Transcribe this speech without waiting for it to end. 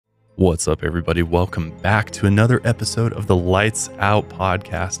What's up, everybody? Welcome back to another episode of the Lights Out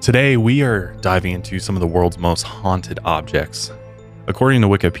podcast. Today, we are diving into some of the world's most haunted objects. According to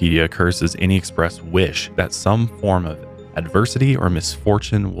Wikipedia, a curse is any expressed wish that some form of adversity or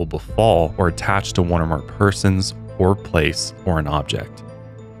misfortune will befall or attach to one or more persons or place or an object.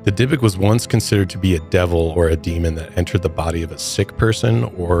 The Dybbuk was once considered to be a devil or a demon that entered the body of a sick person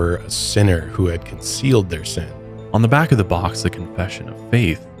or a sinner who had concealed their sin. On the back of the box, the confession of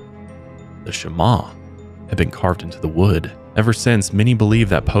faith, the Shema, had been carved into the wood. Ever since, many believe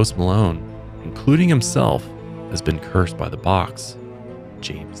that Post Malone, including himself, has been cursed by the box.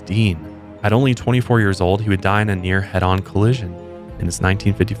 James Dean. At only 24 years old, he would die in a near head-on collision in his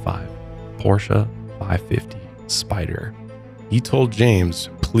 1955 Porsche 550 Spyder. He told James,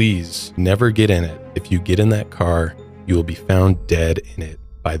 please never get in it. If you get in that car, you will be found dead in it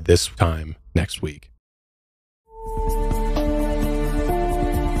by this time next week.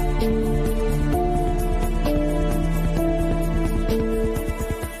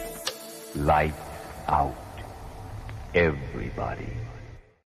 Lights out, everybody.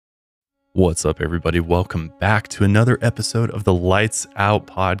 What's up, everybody? Welcome back to another episode of the Lights Out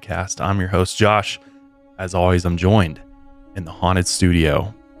podcast. I'm your host, Josh. As always, I'm joined in the haunted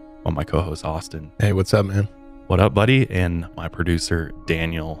studio by my co-host, Austin. Hey, what's up, man? What up, buddy? And my producer,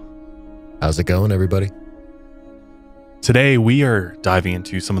 Daniel. How's it going, everybody? Today, we are diving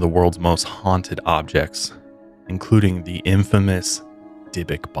into some of the world's most haunted objects, including the infamous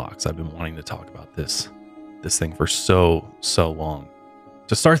Dybbuk Box. I've been wanting to talk about this thing for so long.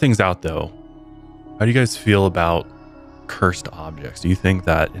 To start things out, though, how do you guys feel about cursed objects? Do you think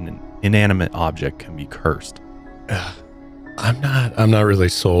that an inanimate object can be cursed? I'm not really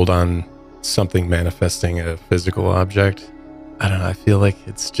sold on something manifesting a physical object. I don't know. I feel like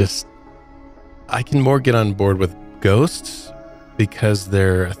it's just, I can more get on board with ghosts because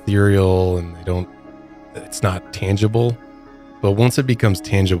they're ethereal and it's not tangible. But once it becomes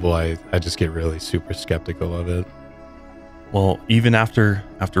tangible, I just get really super skeptical of it. Well, even after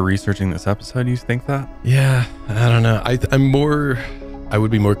researching this episode, you think that? Yeah, I don't know. I would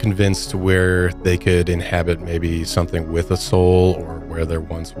be more convinced where they could inhabit maybe something with a soul or where there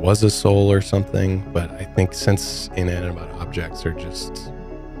once was a soul or something. But I think since inanimate objects are just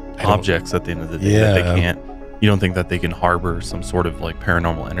objects at the end of the day, that they can't. You don't think that they can harbor some sort of like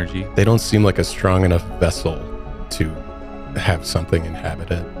paranormal energy? They don't seem like a strong enough vessel to have something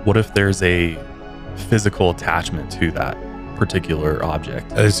inhabit it. What if there's a physical attachment to that particular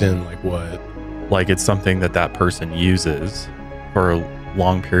object? As in, like what? Like it's something that person uses for a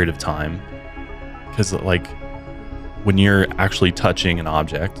long period of time. Because like when you're actually touching an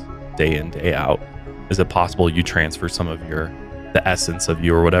object day in, day out, is it possible you transfer some of the essence of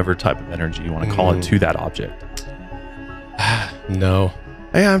you or whatever type of energy you want to call it to that object? No.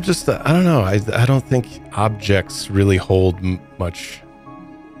 Yeah, I don't know. I don't think objects really hold much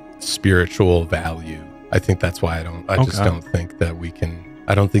spiritual value. I think that's why I just don't think that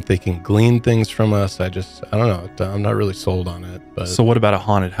I don't think they can glean things from us. I don't know. I'm not really sold on it. But so what about a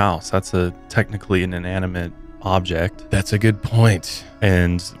haunted house? That's technically an inanimate object. That's a good point.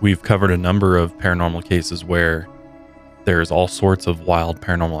 And we've covered a number of paranormal cases where there's all sorts of wild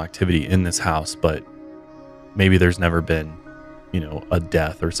paranormal activity in this house, but maybe there's never been, a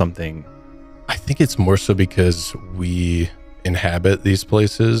death or something. I think it's more so because we inhabit these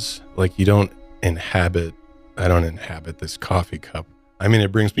places. Like I don't inhabit this coffee cup. I mean,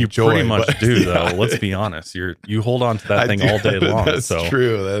 it brings me joy. You pretty much do, though. Let's be honest. You hold on to that thing all day long. That's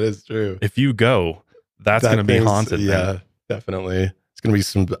true. That is true. If you go, that's going to be haunted. Yeah, definitely. It's going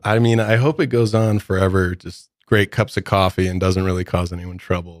to be I hope it goes on forever. Just great cups of coffee and doesn't really cause anyone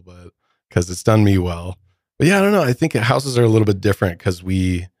trouble, but because it's done me well. But yeah, I don't know. I think houses are a little bit different because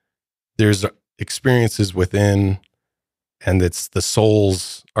there's experiences within, and it's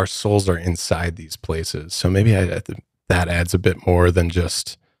our souls are inside these places. So maybe that adds a bit more than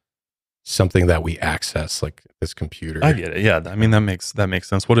just something that we access, like this computer. I get it. Yeah, I mean that makes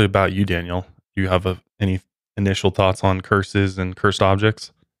sense. What about you, Daniel? Do you have any initial thoughts on curses and cursed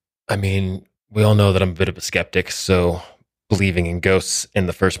objects? I mean, we all know that I'm a bit of a skeptic, so believing in ghosts in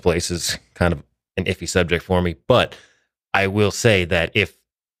the first place is kind of an iffy subject for me. But I will say that if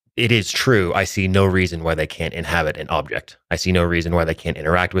it is true, I see no reason why they can't inhabit an object. I see no reason why they can't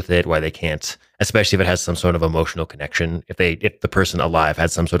interact with it, why they can't, especially if it has some sort of emotional connection. If the person alive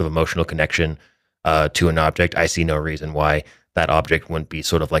had some sort of emotional connection to an object, I see no reason why that object wouldn't be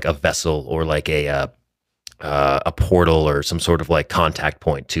sort of like a vessel or like a portal or some sort of like contact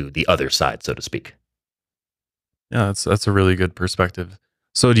point to the other side, so to speak. Yeah, that's a really good perspective.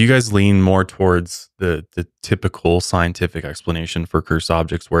 So do you guys lean more towards the typical scientific explanation for cursed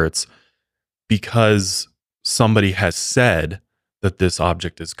objects where it's because somebody has said that this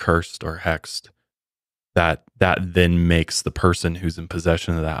object is cursed or hexed, that then makes the person who's in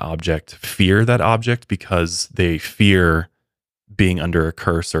possession of that object fear that object because they fear being under a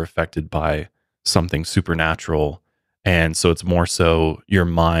curse or affected by something supernatural, and so it's more so your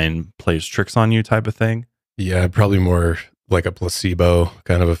mind plays tricks on you type of thing? Yeah, probably more like a placebo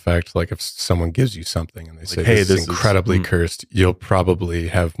kind of effect. Like if someone gives you something and they say, hey, this this is is- incredibly cursed, you'll probably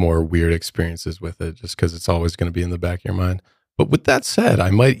have more weird experiences with it just because it's always going to be in the back of your mind. But with that said, I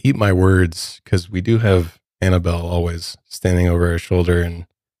might eat my words because we do have Annabelle always standing over our shoulder. And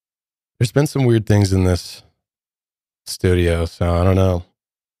there's been some weird things in this studio. So I don't know.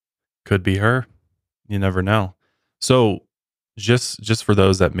 Could be her. You never know. So just for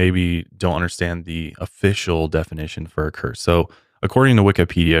those that maybe don't understand the official definition for a curse. So according to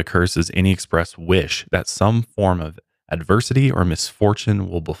Wikipedia, a curse is any expressed wish that some form of adversity or misfortune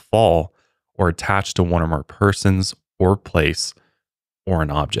will befall or attach to one or more persons or place or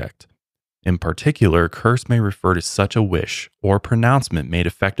an object. In particular, curse may refer to such a wish or pronouncement made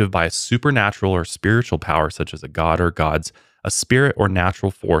effective by a supernatural or spiritual power, such as a god or gods, a spirit or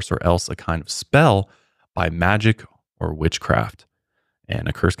natural force, or else a kind of spell by magic or witchcraft. And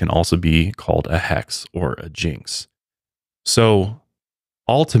a curse can also be called a hex or a jinx. So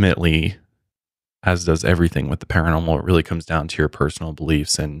ultimately, as does everything with the paranormal, it really comes down to your personal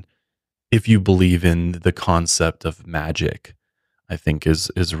beliefs. And if you believe in the concept of magic, I think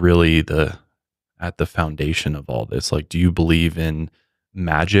is really at the foundation of all this. Like, do you believe in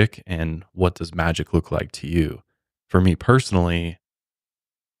magic, and what does magic look like to you? For me personally,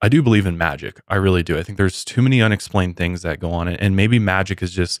 I do believe in magic. I really do. I think there's too many unexplained things that go on, and maybe magic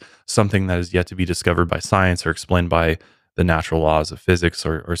is just something that is yet to be discovered by science or explained by the natural laws of physics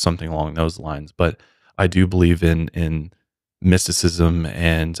or something along those lines. But I do believe in mysticism,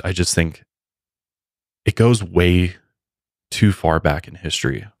 and I just think it goes way too far back in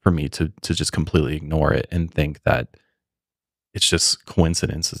history for me to just completely ignore it and think that it's just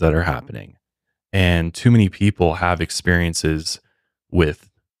coincidences that are happening. And too many people have experiences with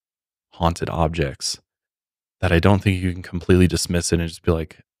haunted objects that I don't think you can completely dismiss it and just be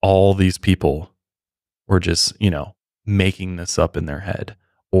like, all these people were just, making this up in their head,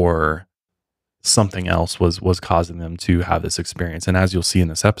 or something else was causing them to have this experience. And as you'll see in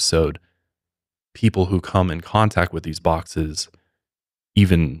this episode, people who come in contact with these boxes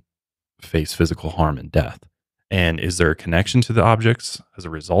even face physical harm and death. And is there a connection to the objects as a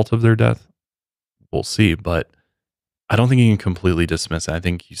result of their death? We'll see. But I don't think you can completely dismiss it. I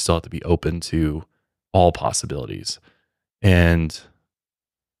think you still have to be open to all possibilities. And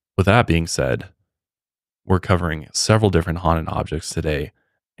with that being said, we're covering several different haunted objects today,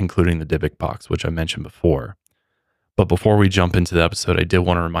 including the Dybbuk Box, which I mentioned before. But before we jump into the episode, I did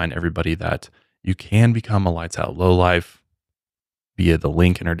want to remind everybody that you can become a Lights Out Lowlife via the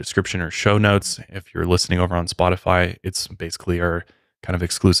link in our description or show notes. If you're listening over on Spotify, it's basically our kind of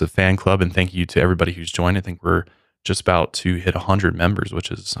exclusive fan club. And thank you to everybody who's joined. I think we're just about to hit 100 members,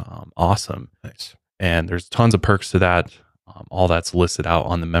 which is awesome. Nice. And there's tons of perks to that. All that's listed out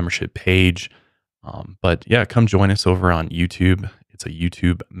on the membership page. But yeah, come join us over on YouTube. It's a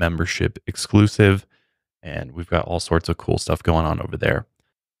YouTube membership exclusive, and we've got all sorts of cool stuff going on over there.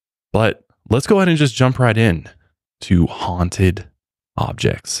 But let's go ahead and just jump right in to haunted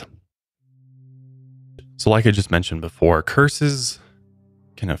objects. So like I just mentioned before, curses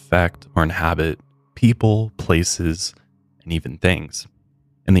can affect or inhabit people, places, and even things.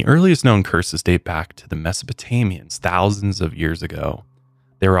 And the earliest known curses date back to the Mesopotamians thousands of years ago.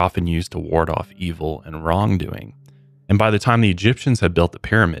 They were often used to ward off evil and wrongdoing. And by the time the Egyptians had built the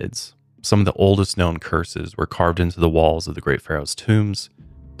pyramids, some of the oldest known curses were carved into the walls of the great pharaoh's tombs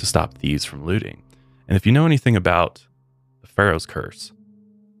to stop thieves from looting. And if you know anything about the pharaoh's curse,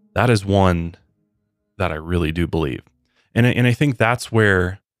 that is one that I really do believe. And I think that's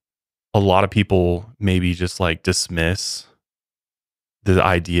where a lot of people maybe just like dismiss the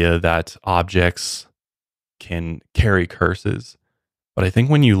idea that objects can carry curses. But I think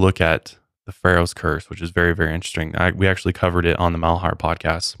when you look at the Pharaoh's curse, which is very, very interesting, we actually covered it on the Malhar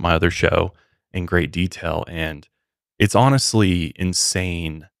podcast, my other show, in great detail. And it's honestly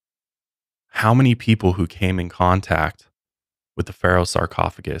insane how many people who came in contact with the Pharaoh's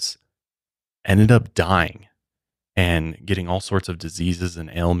sarcophagus ended up dying and getting all sorts of diseases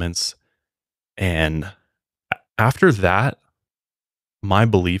and ailments. And after that, my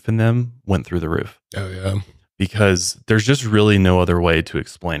belief in them went through the roof. Oh, yeah. Because there's just really no other way to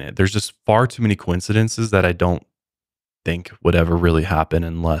explain it. There's just far too many coincidences that I don't think would ever really happen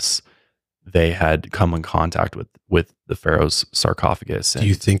unless they had come in contact with the pharaoh's sarcophagus. Do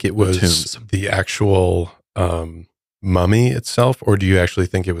you think it was tombs. the actual mummy itself, or do you actually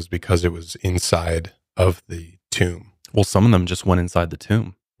think it was because it was inside of the tomb? Well, some of them just went inside the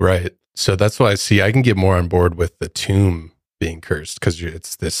tomb. Right. So that's why I can get more on board with the tomb being cursed, because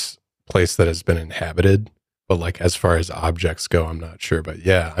it's this place that has been inhabited. But like as far as objects go, I'm not sure. But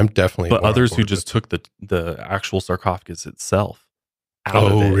yeah, I'm definitely. But more on others who board just with took the actual sarcophagus itself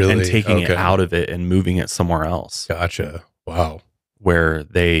out of it really? and taking it Okay. out of it and moving it somewhere else, Gotcha. Wow. where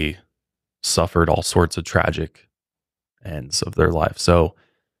they suffered all sorts of tragic ends of their life. So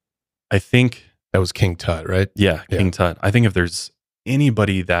I think, That was King Tut, right? yeah, King Tut. I think if there's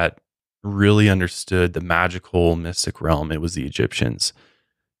anybody that really understood the magical mystic realm, it was the Egyptians.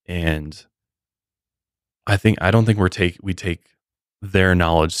 And I don't think we take their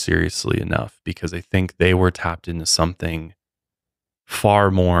knowledge seriously enough, because I think they were tapped into something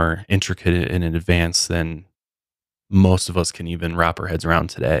far more intricate and advanced than most of us can even wrap our heads around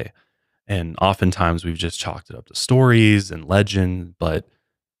today. And oftentimes we've just chalked it up to stories and legend, but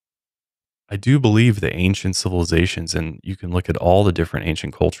I do believe the ancient civilizations, and you can look at all the different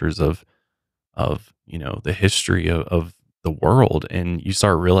ancient cultures of the history of the world, and you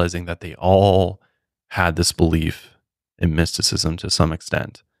start realizing that they all had this belief in mysticism to some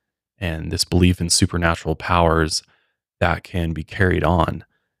extent, and this belief in supernatural powers that can be carried on.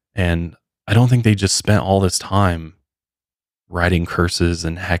 And I don't think they just spent all this time writing curses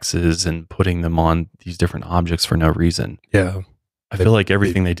and hexes and putting them on these different objects for no reason. Yeah. I feel like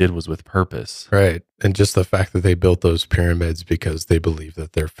everything they did was with purpose. Right. And just the fact that they built those pyramids because they believed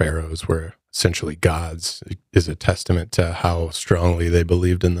that their pharaohs were essentially gods is a testament to how strongly they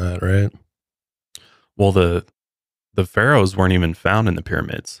believed in that, right? Well, the pharaohs weren't even found in the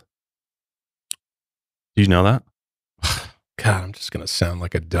pyramids. Do you know that? God, I'm just going to sound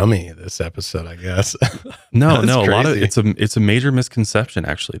like a dummy this episode, I guess. No, That's a lot of crazy. it's a major misconception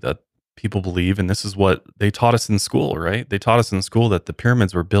actually that people believe, and this is what they taught us in school, right? They taught us in school that the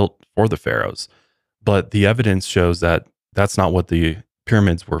pyramids were built for the pharaohs, but the evidence shows that that's not what the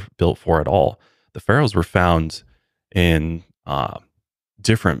pyramids were built for at all. The pharaohs were found in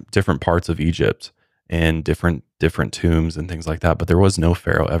different parts of Egypt and different tombs and things like that, but there was no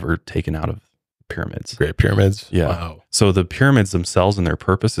pharaoh ever taken out of pyramids. Great pyramids. Yeah. Wow. So the pyramids themselves and their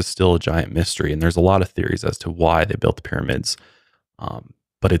purpose is still a giant mystery, and there's a lot of theories as to why they built the pyramids,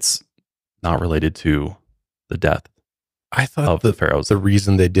 but it's not related to the death I thought of the pharaohs. the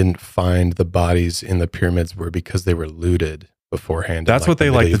reason they didn't find the bodies in the pyramids were because they were looted beforehand. That's what they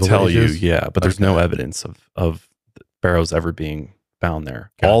the like to medieval tell ages. you, yeah. But there's no Okay. evidence of the pharaohs ever being found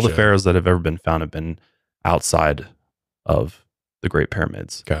there. All the Gotcha. pharaohs that have ever been found have been outside of the Great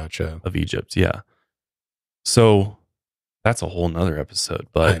Pyramids Gotcha. of Egypt. Yeah. So that's a whole nother episode. I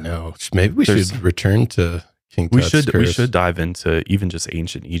But know. Maybe we there's- should return to King we Tut's should curse. dive into even just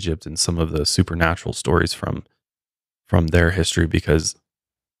ancient Egypt and some of the supernatural stories from their history, because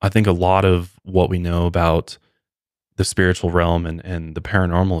I think a lot of what we know about the spiritual realm and the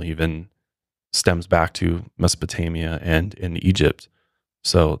paranormal even stems back to Mesopotamia and in Egypt.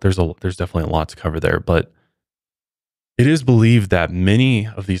 So there's definitely a lot to cover there, but it is believed that many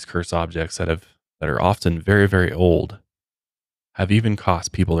of these cursed objects that are often very, very old have even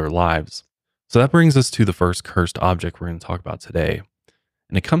cost people their lives. So that brings us to the first cursed object we're going to talk about today.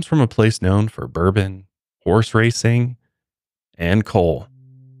 And it comes from a place known for bourbon, horse racing, and coal.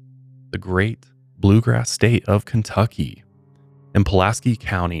 The great bluegrass state of Kentucky. In Pulaski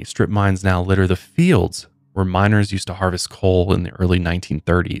County, strip mines now litter the fields where miners used to harvest coal in the early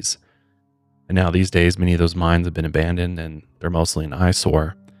 1930s. And now these days, many of those mines have been abandoned and they're mostly an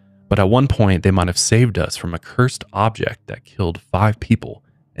eyesore. But at one point, they might have saved us from a cursed object that killed 5 people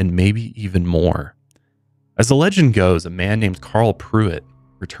and maybe even more. As the legend goes, a man named Carl Pruitt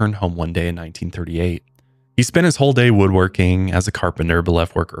returned home one day in 1938. He spent his whole day woodworking as a carpenter, but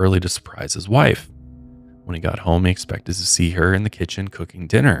left work early to surprise his wife. When he got home, he expected to see her in the kitchen cooking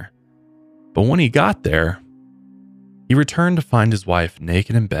dinner. But when he got there, he returned to find his wife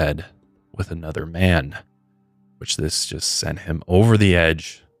naked in bed with another man, which this just sent him over the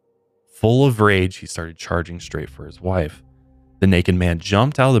edge. Full of rage, he started charging straight for his wife. The naked man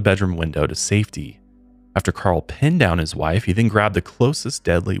jumped out of the bedroom window to safety. After Carl pinned down his wife, he then grabbed the closest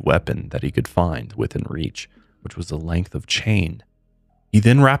deadly weapon that he could find within reach, which was a length of chain. He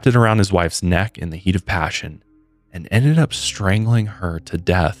then wrapped it around his wife's neck in the heat of passion and ended up strangling her to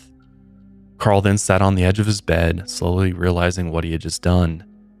death. Carl then sat on the edge of his bed, slowly realizing what he had just done,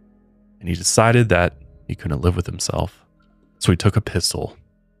 and he decided that he couldn't live with himself. So he took a pistol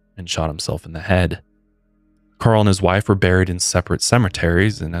and shot himself in the head. Carl and his wife were buried in separate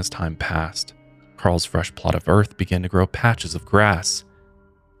cemeteries, and as time passed, Carl's fresh plot of earth began to grow patches of grass.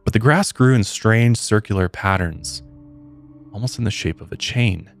 But the grass grew in strange circular patterns, almost in the shape of a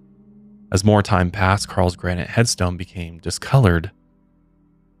chain. As more time passed, Carl's granite headstone became discolored.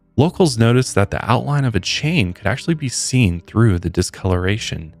 Locals noticed that the outline of a chain could actually be seen through the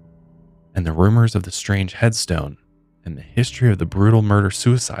discoloration, and the rumors of the strange headstone and the history of the brutal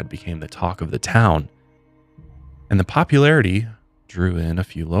murder-suicide became the talk of the town. And the popularity drew in a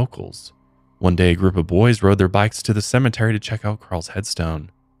few locals. One day, a group of boys rode their bikes to the cemetery to check out Carl's headstone.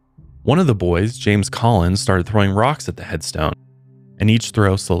 One of the boys, James Collins, started throwing rocks at the headstone, and each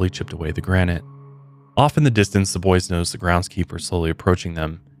throw slowly chipped away the granite. Off in the distance, the boys noticed the groundskeeper slowly approaching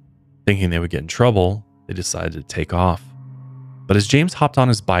them. Thinking they would get in trouble, they decided to take off. But as James hopped on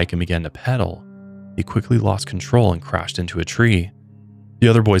his bike and began to pedal, he quickly lost control and crashed into a tree. The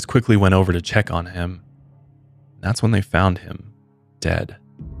other boys quickly went over to check on him. And that's when they found him, dead.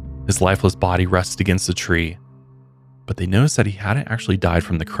 His lifeless body rested against the tree, but they noticed that he hadn't actually died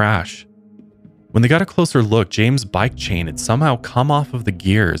from the crash. When they got a closer look, James' bike chain had somehow come off of the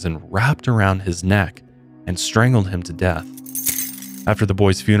gears and wrapped around his neck and strangled him to death. After the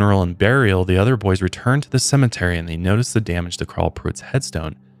boys' funeral and burial, the other boys returned to the cemetery and they noticed the damage to Carl Pruitt's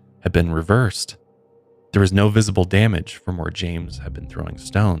headstone had been reversed. There was no visible damage from where James had been throwing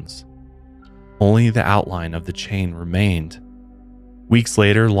stones. Only the outline of the chain remained. Weeks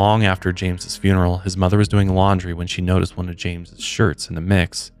later, long after James's funeral, his mother was doing laundry when she noticed one of James's shirts in the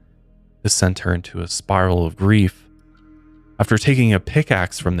mix. This sent her into a spiral of grief. After taking a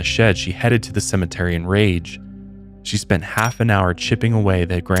pickaxe from the shed, she headed to the cemetery in rage. She spent half an hour chipping away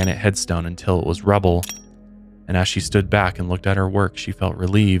the granite headstone until it was rubble, and as she stood back and looked at her work, she felt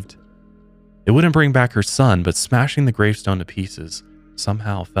relieved. It wouldn't bring back her son, but smashing the gravestone to pieces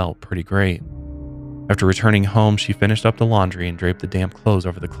somehow felt pretty great. After returning home, she finished up the laundry and draped the damp clothes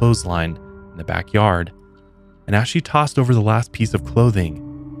over the clothesline in the backyard. And as she tossed over the last piece of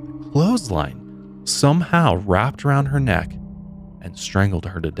clothing, the clothesline somehow wrapped around her neck and strangled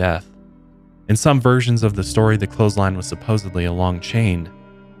her to death. In some versions of the story, the clothesline was supposedly a long chain.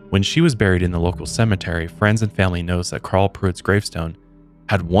 When she was buried in the local cemetery, friends and family noticed that Carl Pruitt's gravestone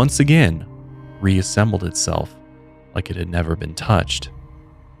had once again reassembled itself like it had never been touched.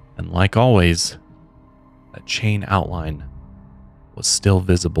 And like always, that chain outline was still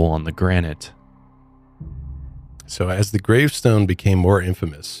visible on the granite. So as the gravestone became more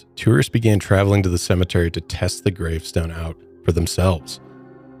infamous, tourists began traveling to the cemetery to test the gravestone out for themselves.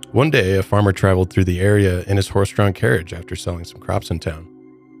 One day, a farmer traveled through the area in his horse-drawn carriage after selling some crops in town.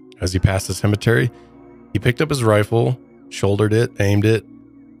 As he passed the cemetery, he picked up his rifle, shouldered it, aimed it,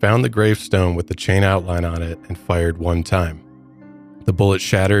 found the gravestone with the chain outline on it, and fired one time. The bullet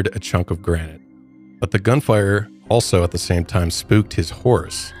shattered a chunk of granite. But the gunfire also at the same time spooked his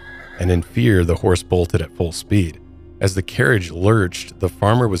horse, and in fear, the horse bolted at full speed. As the carriage lurched, the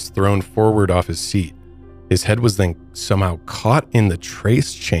farmer was thrown forward off his seat. His head was then somehow caught in the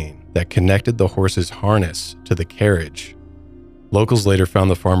trace chain that connected the horse's harness to the carriage. Locals later found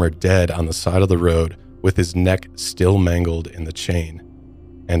the farmer dead on the side of the road with his neck still mangled in the chain.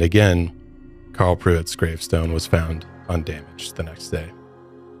 And again, Carl Pruitt's gravestone was found undamaged the next day.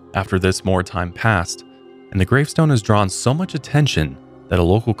 After this, more time passed, and the gravestone has drawn so much attention that a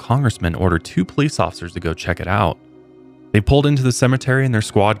local congressman ordered 2 police officers to go check it out. They pulled into the cemetery in their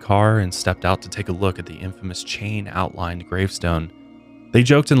squad car and stepped out to take a look at the infamous chain-outlined gravestone. They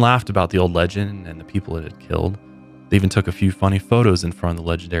joked and laughed about the old legend and the people it had killed. They even took a few funny photos in front of the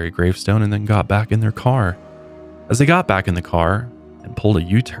legendary gravestone and then got back in their car. As they got back in the car and pulled a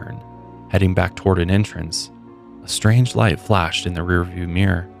U-turn, heading back toward an entrance, a strange light flashed in the rearview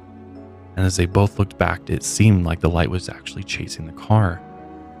mirror. And as they both looked back, it seemed like the light was actually chasing the car.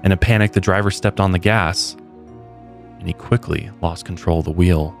 In a panic, the driver stepped on the gas, and he quickly lost control of the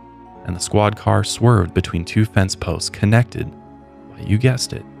wheel, and the squad car swerved between 2 fence posts connected by, you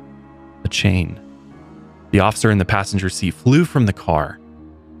guessed it, a chain. The officer in the passenger seat flew from the car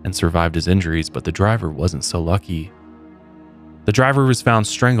and survived his injuries, but the driver wasn't so lucky. The driver was found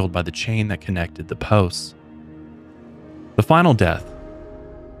strangled by the chain that connected the posts. The final death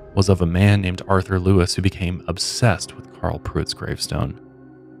was of a man named Arthur Lewis who became obsessed with Carl Pruitt's gravestone.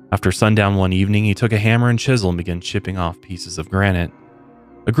 After sundown one evening, he took a hammer and chisel and began chipping off pieces of granite.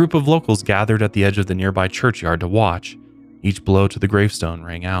 A group of locals gathered at the edge of the nearby churchyard to watch. Each blow to the gravestone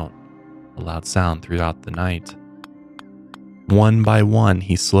rang out, a loud sound throughout the night. One by one,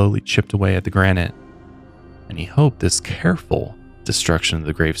 he slowly chipped away at the granite, and he hoped this careful destruction of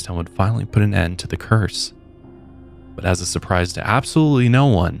the gravestone would finally put an end to the curse. But as a surprise to absolutely no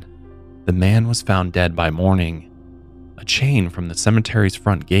one, The man was found dead by morning. A chain from the cemetery's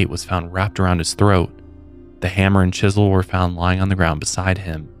front gate was found wrapped around his throat. The hammer and chisel were found lying on the ground beside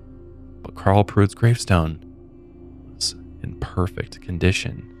him. But Carl Pruitt's gravestone was in perfect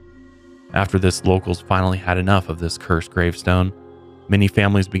condition. After this, locals finally had enough of this cursed gravestone. Many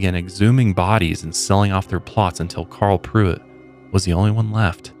families began exhuming bodies and selling off their plots until Carl Pruitt was the only one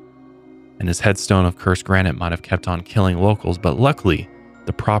left. And his headstone of cursed granite might have kept on killing locals, but luckily,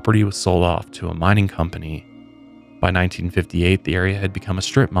 the property was sold off to a mining company. By 1958, the area had become a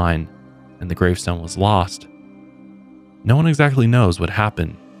strip mine, and the gravestone was lost. No one exactly knows what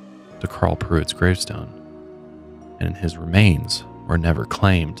happened to Carl Pruitt's gravestone, and his remains were never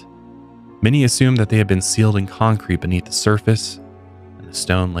claimed. Many assume that they had been sealed in concrete beneath the surface, and the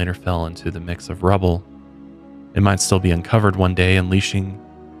stone later fell into the mix of rubble. It might still be uncovered one day, unleashing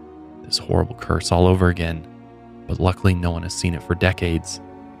this horrible curse all over again, but luckily no one has seen it for decades.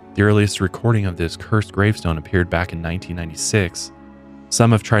 The earliest recording of this cursed gravestone appeared back in 1996.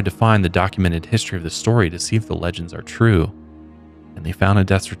 Some have tried to find the documented history of the story to see if the legends are true, and they found a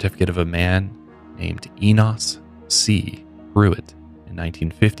death certificate of a man named Enos C. Pruitt in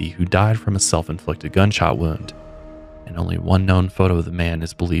 1950 who died from a self-inflicted gunshot wound, and only one known photo of the man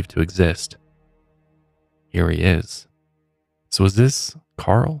is believed to exist. Here he is. So is this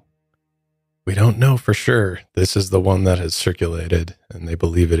Carl? We don't know for sure. This is the one that has circulated, and they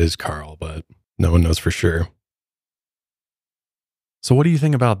believe it is Carl, but no one knows for sure. So what do you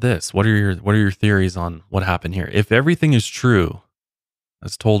think about this? What are your theories on what happened here? If everything is true,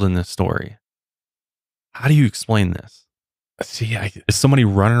 as told in this story, how do you explain this? See, Is somebody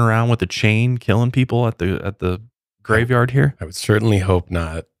running around with a chain killing people at the graveyard here? I would certainly hope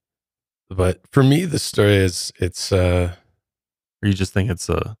not. But for me, the story is Or you just think it's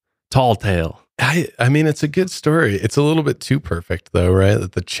a tall tale? I mean, it's a good story. It's a little bit too perfect, though, right?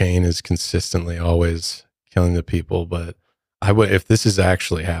 That the chain is consistently always killing the people. But if this is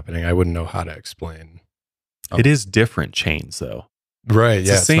actually happening, I wouldn't know how to explain. It is different chains, though. Right? It's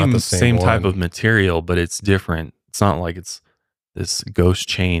Yeah, the same, it's not the same type one. of material, but it's different. It's not like it's this ghost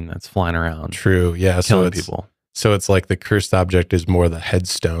chain that's flying around True. Yeah. killing people. So it's like the cursed object is more the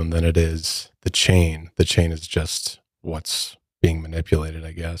headstone than it is the chain. The chain is just what's being manipulated,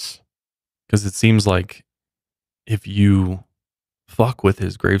 I guess. Because it seems like if you fuck with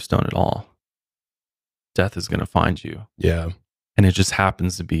his gravestone at all, death is going to find you. Yeah. And it just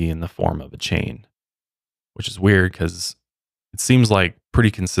happens to be in the form of a chain, which is weird because it seems like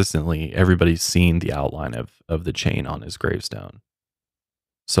pretty consistently everybody's seen the outline of the chain on his gravestone.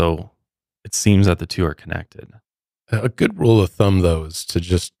 So it seems that the two are connected. A good rule of thumb, though, is to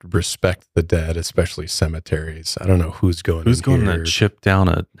just respect the dead, especially cemeteries. I don't know who's going to chip down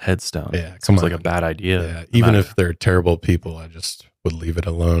a headstone. Yeah, seems like a bad idea. Yeah, even if they're terrible people, I just would leave it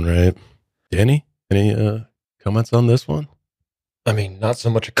alone, right? Danny, any comments on this one? I mean, not so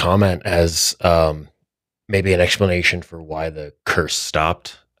much a comment as maybe an explanation for why the curse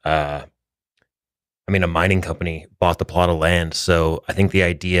stopped. I mean, a mining company bought the plot of land, so I think the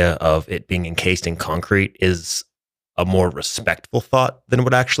idea of it being encased in concrete is a more respectful thought than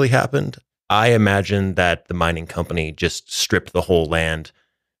what actually happened. I imagine that the mining company just stripped the whole land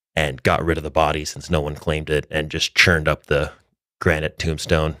and got rid of the body since no one claimed it and just churned up the granite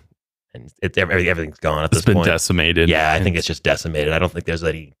tombstone. And everything's gone at this point. It's been decimated. Yeah, I think it's just decimated. I don't think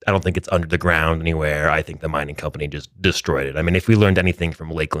it's under the ground anywhere. I think the mining company just destroyed it. I mean, if we learned anything from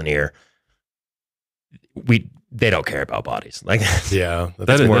Lake Lanier, they don't care about bodies. Like, yeah,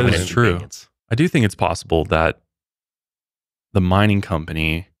 that an is true. inconvenience. I do think it's possible that the mining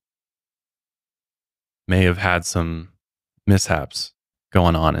company may have had some mishaps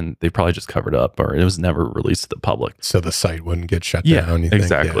going on and they probably just covered up, or it was never released to the public. So the site wouldn't get shut Yeah, down. You think?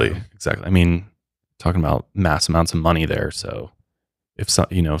 exactly. Yeah. Exactly. I mean, talking about mass amounts of money there. So if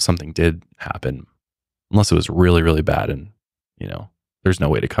something did happen, unless it was really, really bad and, there's no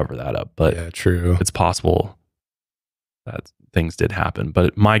way to cover that up, but Yeah, true. it's possible that things did happen.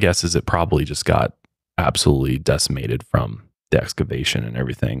 But my guess is it probably just got absolutely decimated from the excavation and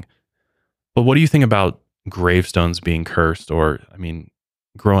everything. But what do you think about gravestones being cursed? Or, I mean,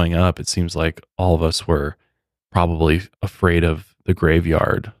 growing up, it seems like all of us were probably afraid of the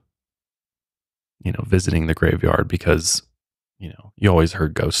graveyard, visiting the graveyard because, you always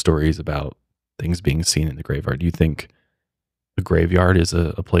heard ghost stories about things being seen in the graveyard. Do you think the graveyard is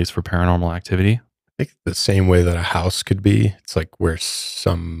a place for paranormal activity? I think the same way that a house could be. It's like where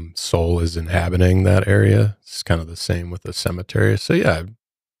some soul is inhabiting that area. It's kind of the same with a cemetery. So yeah, I'd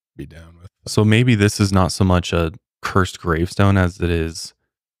be down with that. So maybe this is not so much a cursed gravestone as it is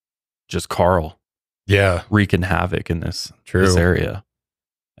just Carl Yeah, wreaking havoc in this true. area.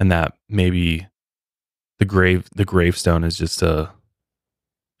 and that maybe the gravestone is just a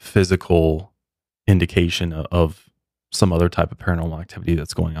physical indication of some other type of paranormal activity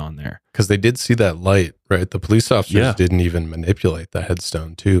that's going on there. Because they did see that light, right? The police officers Yeah. didn't even manipulate the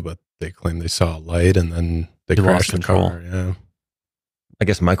headstone too, but they claimed they saw a light and then they They lost crashed the control. car. Yeah. I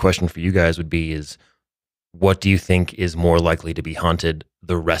guess my question for you guys would be is, what do you think is more likely to be haunted,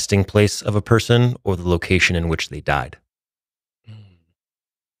 the resting place of a person or the location in which they died?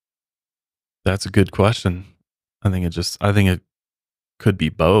 That's a good question. I think it could be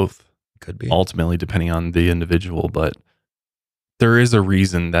both. Could be. Ultimately, depending on the individual, but there is a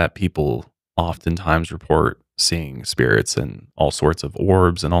reason that people oftentimes report seeing spirits and all sorts of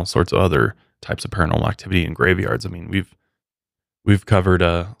orbs and all sorts of other types of paranormal activity in graveyards. I mean, we've covered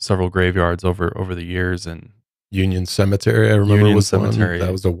several graveyards over the years, and Union Cemetery, I remember, Union was Cemetery. one.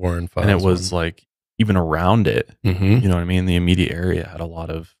 That was a Warren Files. and it was like even around it, Mm-hmm. you know what I mean? The immediate area had a lot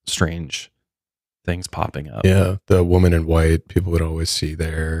of strange things popping up. Yeah, the woman in white, people would always see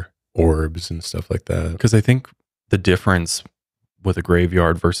their orbs and stuff like that. Because I think the difference with a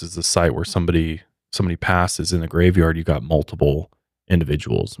graveyard versus the site where somebody passes in a graveyard, you got multiple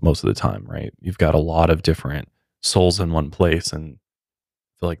individuals most of the time, right? You've got a lot of different souls in one place, and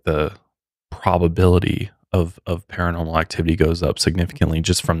I feel like the probability of paranormal activity goes up significantly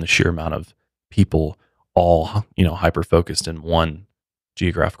just from the sheer amount of people all, hyper focused in one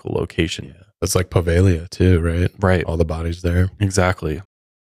geographical location. Yeah, that's like Poveglia too, right? Right. All the bodies there. Exactly.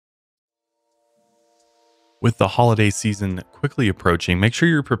 With the holiday season quickly approaching, make sure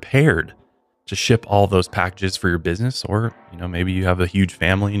you're prepared to ship all those packages for your business, or maybe you have a huge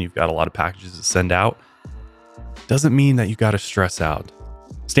family and you've got a lot of packages to send out. Doesn't mean that you got to stress out.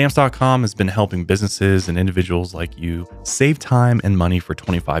 Stamps.com has been helping businesses and individuals like you save time and money for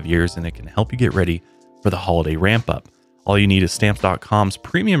 25 years, and it can help you get ready for the holiday ramp up. All you need is Stamps.com's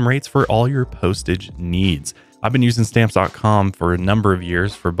premium rates for all your postage needs. I've been using Stamps.com for a number of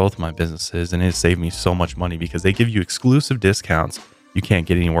years for both my businesses, and it has saved me so much money because they give you exclusive discounts you can't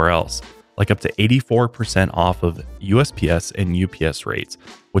get anywhere else, like up to 84% off of USPS and UPS rates,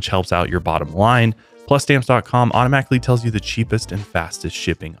 which helps out your bottom line. Plus, Stamps.com automatically tells you the cheapest and fastest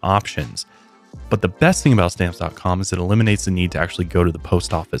shipping options. But the best thing about Stamps.com is it eliminates the need to actually go to the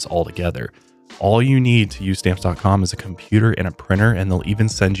post office altogether. All you need to use Stamps.com is a computer and a printer, and they'll even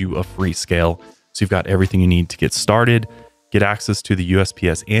send you a free scale. So you've got everything you need to get started. Get access to the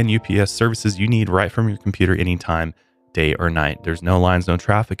USPS and UPS services you need right from your computer anytime, day or night. There's no lines, no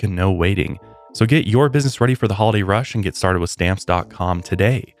traffic, and no waiting. So get your business ready for the holiday rush and get started with Stamps.com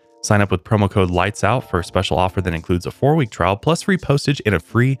today. Sign up with promo code LIGHTSOUT for a special offer that includes a 4-week trial plus free postage and a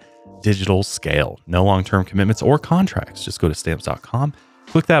free digital scale. No long-term commitments or contracts. Just go to Stamps.com,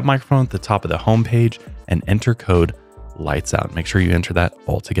 click that microphone at the top of the homepage, and enter code LIGHTSOUT. Make sure you enter that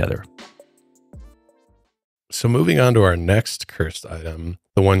all together. So moving on to our next cursed item,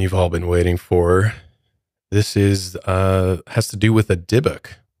 the one you've all been waiting for. This is has to do with a Dybbuk,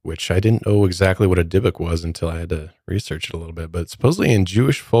 which I didn't know exactly what a Dybbuk was until I had to research it a little bit. But supposedly in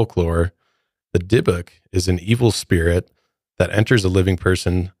Jewish folklore, the Dybbuk is an evil spirit that enters a living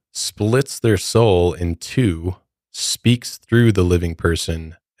person, splits their soul in two, speaks through the living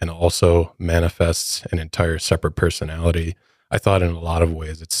person, and also manifests an entire separate personality. I thought in a lot of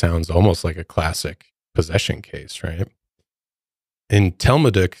ways it sounds almost like a classic possession case, right? In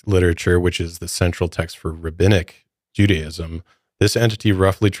Talmudic literature, which is the central text for rabbinic Judaism, this entity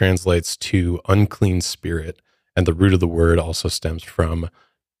roughly translates to unclean spirit, and the root of the word also stems from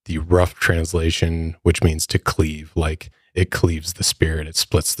the rough translation, which means to cleave, like it cleaves the spirit, it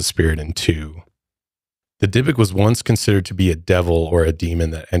splits the spirit in two. The Dybbuk was once considered to be a devil or a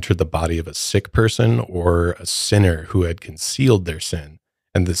demon that entered the body of a sick person or a sinner who had concealed their sin,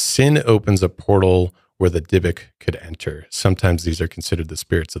 and the sin opens a portal where the Dybbuk could enter. Sometimes these are considered the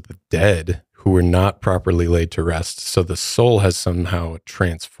spirits of the dead who were not properly laid to rest, so the soul has somehow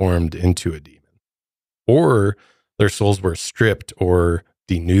transformed into a demon. Or their souls were stripped or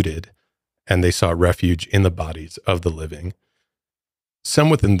denuded, and they sought refuge in the bodies of the living.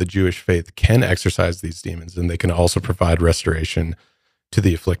 Some within the Jewish faith can exorcise these demons, and they can also provide restoration to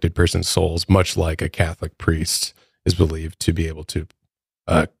the afflicted person's souls, much like a Catholic priest is believed to be able to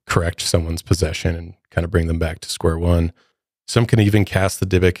correct someone's possession and kind of bring them back to square one. Some can even cast the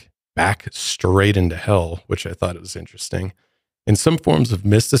Dybbuk back straight into hell, which I thought was interesting. In some forms of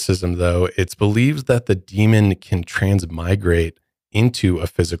mysticism, though, it's believed that the demon can transmigrate into a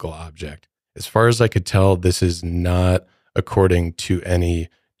physical object. As far as I could tell, this is not according to any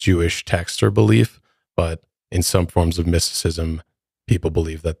Jewish text or belief, but in some forms of mysticism, people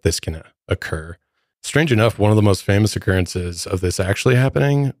believe that this can occur. Strange enough, one of the most famous occurrences of this actually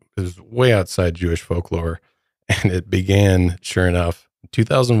happening is way outside Jewish folklore, and it began, sure enough, in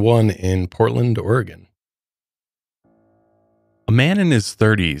 2001 in Portland, Oregon. A man in his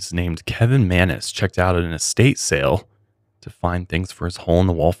 30s named Kevin Manis checked out at an estate sale to find things for his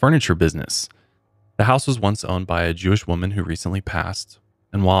hole-in-the-wall furniture business. The house was once owned by a Jewish woman who recently passed,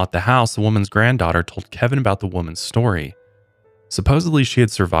 and while at the house, the woman's granddaughter told Kevin about the woman's story. Supposedly, she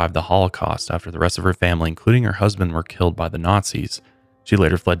had survived the Holocaust after the rest of her family, including her husband, were killed by the Nazis. She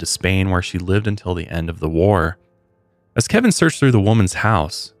later fled to Spain, where she lived until the end of the war. As Kevin searched through the woman's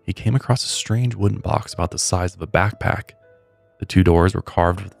house, he came across a strange wooden box about the size of a backpack. The two doors were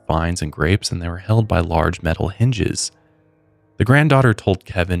carved with vines and grapes, and they were held by large metal hinges. The granddaughter told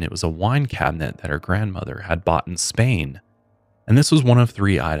Kevin it was a wine cabinet that her grandmother had bought in Spain, and this was one of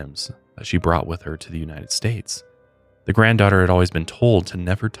 3 items that she brought with her to the United States. The granddaughter had always been told to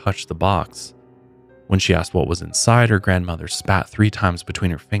never touch the box. When she asked what was inside, her grandmother spat 3 times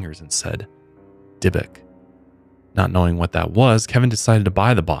between her fingers and said, "Dybbuk." Not knowing what that was, Kevin decided to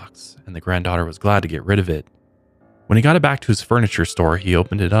buy the box, and the granddaughter was glad to get rid of it. When he got it back to his furniture store, he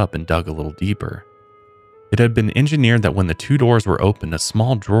opened it up and dug a little deeper. It had been engineered that when the 2 doors were opened, a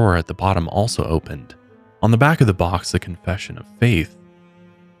small drawer at the bottom also opened. On the back of the box, the confession of faith,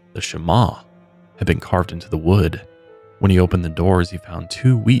 the Shema, had been carved into the wood. When he opened the doors, he found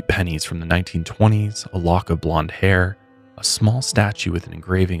 2 wheat pennies from the 1920s, a lock of blonde hair, a small statue with an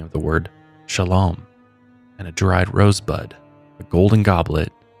engraving of the word Shalom, and a dried rosebud, a golden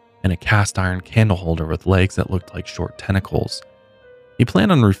goblet, and a cast iron candle holder with legs that looked like short tentacles. He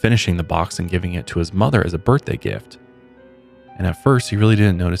planned on refinishing the box and giving it to his mother as a birthday gift. And at first, he really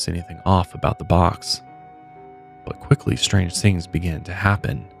didn't notice anything off about the box. But quickly, strange things began to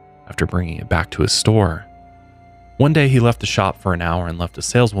happen after bringing it back to his store. One day, he left the shop for an hour and left a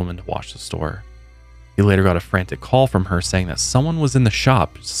saleswoman to watch the store. He later got a frantic call from her saying that someone was in the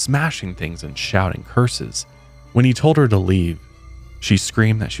shop smashing things and shouting curses. When he told her to leave, she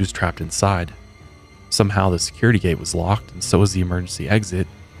screamed that she was trapped inside. Somehow the security gate was locked, and so was the emergency exit,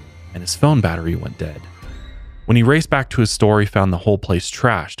 and his phone battery went dead. When he raced back to his store, he found the whole place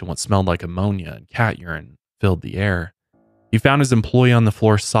trashed, and what smelled like ammonia and cat urine filled the air. He found his employee on the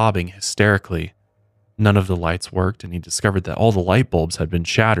floor sobbing hysterically. None of the lights worked, and he discovered that all the light bulbs had been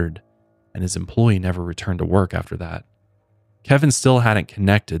shattered, and his employee never returned to work after that. Kevin still hadn't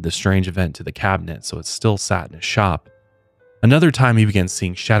connected the strange event to the cabinet, so it still sat in his shop. Another time, he began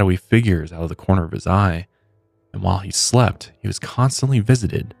seeing shadowy figures out of the corner of his eye, and while he slept, he was constantly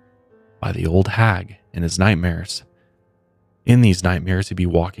visited by the old hag in his nightmares. In these nightmares, he'd be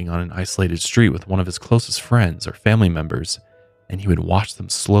walking on an isolated street with one of his closest friends or family members, and he would watch them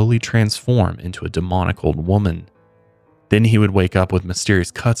slowly transform into a demonic old woman. Then he would wake up with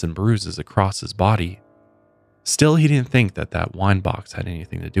mysterious cuts and bruises across his body. Still, he didn't think that that wine box had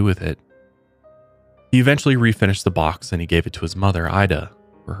anything to do with it. He eventually refinished the box and he gave it to his mother, Ida,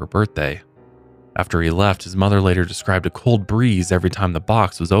 for her birthday. After he left, his mother later described a cold breeze every time the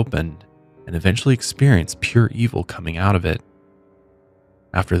box was opened and eventually experienced pure evil coming out of it.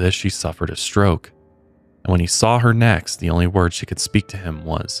 After this, she suffered a stroke, and when he saw her next, the only word she could speak to him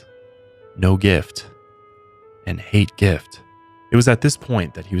was, "No gift," and "hate gift." It was at this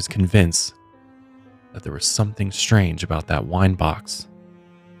point that he was convinced that there was something strange about that wine box.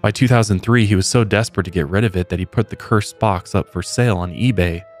 By 2003, he was so desperate to get rid of it that he put the cursed box up for sale on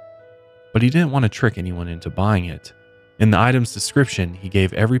eBay. But he didn't want to trick anyone into buying it. In the item's description, he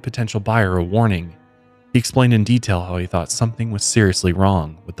gave every potential buyer a warning. He explained in detail how he thought something was seriously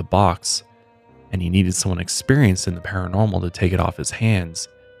wrong with the box, and he needed someone experienced in the paranormal to take it off his hands.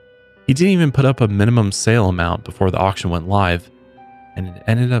 He didn't even put up a minimum sale amount before the auction went live, and it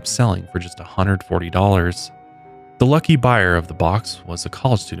ended up selling for just $140. The lucky buyer of the box was a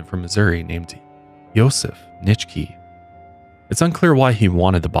college student from Missouri named Yosef Nitschke. It's unclear why he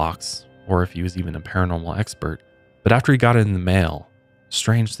wanted the box, or if he was even a paranormal expert, but after he got it in the mail,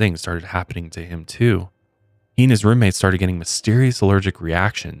 strange things started happening to him too. He and his roommates started getting mysterious allergic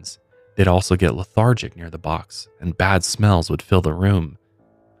reactions. They'd also get lethargic near the box, and bad smells would fill the room.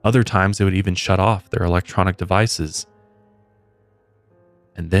 Other times they would even shut off their electronic devices.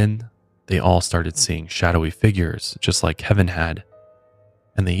 And then they all started seeing shadowy figures, just like Kevin had.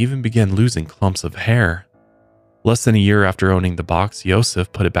 And they even began losing clumps of hair. Less than a year after owning the box,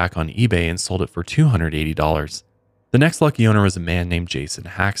 Yosef put it back on eBay and sold it for $280. The next lucky owner was a man named Jason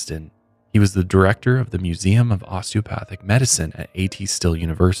Haxton. He was the director of the Museum of Osteopathic Medicine at A.T. Still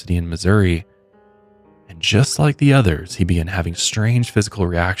University in Missouri. And just like the others, he began having strange physical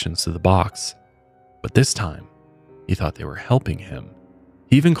reactions to the box. But this time, he thought they were helping him.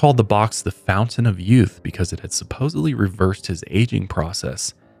 He even called the box the Fountain of Youth because it had supposedly reversed his aging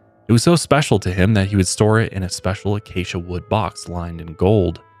process. It was so special to him that he would store it in a special acacia wood box lined in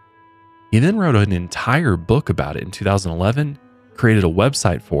gold. He then wrote an entire book about it in 2011, created a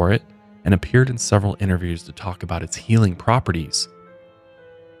website for it, and appeared in several interviews to talk about its healing properties.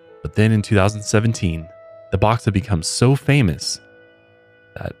 But then in 2017, the box had become so famous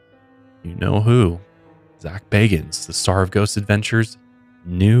that you know who, Zach Bagans, the star of Ghost Adventures,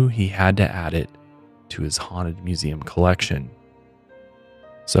 knew he had to add it to his haunted museum collection.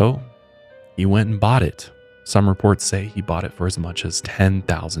 So he went and bought it. Some reports say he bought it for as much as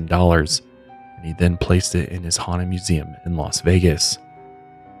 $10,000, and he then placed it in his haunted museum in Las Vegas.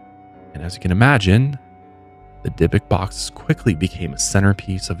 And as you can imagine, the Dybbuk Box quickly became a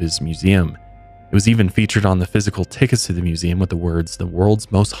centerpiece of his museum. It was even featured on the physical tickets to the museum with the words, "The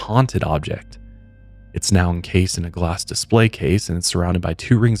world's most haunted object." It's now encased in a glass display case, and it's surrounded by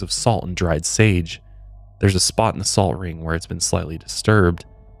 2 rings of salt and dried sage. There's a spot in the salt ring where it's been slightly disturbed,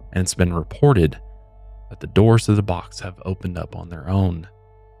 and it's been reported that the doors to the box have opened up on their own.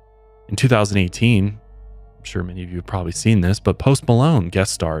 In 2018, I'm sure many of you have probably seen this, but Post Malone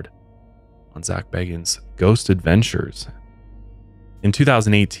guest starred on Zach Bagans' Ghost Adventures. In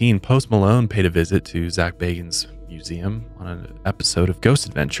 2018, Post Malone paid a visit to Zach Bagans' museum on an episode of Ghost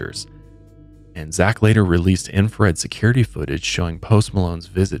Adventures, and Zach later released infrared security footage showing Post Malone's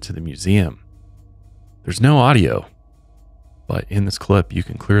visit to the museum. There's no audio, but in this clip you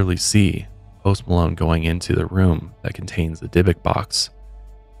can clearly see Post Malone going into the room that contains the Dybbuk Box,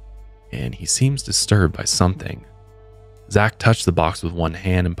 and he seems disturbed by something. Zach touched the box with one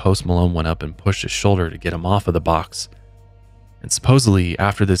hand, and Post Malone went up and pushed his shoulder to get him off of the box. And supposedly,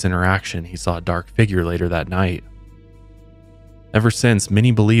 after this interaction, he saw a dark figure later that night. Ever since,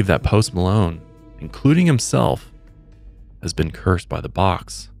 many believe that Post Malone, including himself, has been cursed by the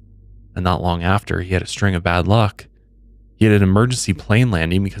box. And not long after, he had a string of bad luck. He had an emergency plane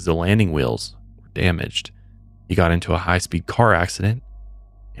landing because the landing wheels were damaged. He got into a high-speed car accident,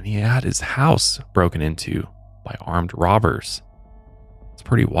 and he had his house broken into by armed robbers. It's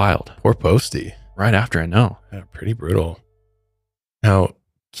pretty wild. Poor Posty. Right after, I know. Yeah, pretty brutal. Now,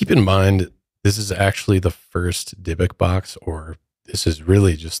 keep in mind, this is actually the first Dybbuk box, or this is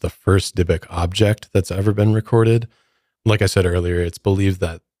really just the first Dybbuk object that's ever been recorded. Like I said earlier, it's believed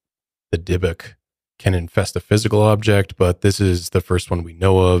that the Dybbuk can infest a physical object, but this is the first one we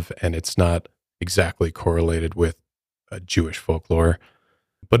know of, and it's not exactly correlated with Jewish folklore.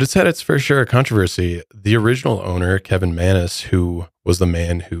 But it's had its fair share of controversy. The original owner, Kevin Mannis, who was the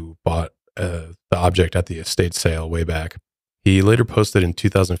man who bought the object at the estate sale way back, he later posted in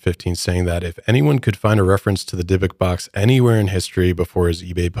 2015 saying that if anyone could find a reference to the Dybbuk box anywhere in history before his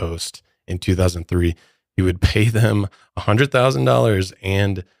eBay post in 2003, he would pay them $100,000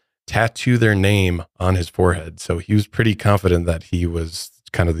 and tattoo their name on his forehead. So he was pretty confident that he was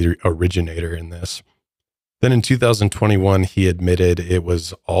kind of the originator in this. Then in 2021, he admitted it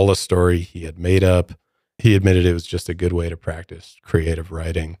was all a story he had made up. He admitted it was just a good way to practice creative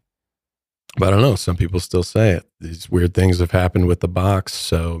writing. But I don't know, some people still say it. These weird things have happened with the box,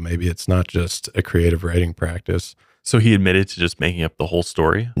 so maybe it's not just a creative writing practice. So he admitted to just making up the whole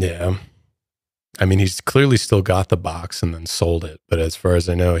story? Yeah. I mean, he's clearly still got the box and then sold it. But as far as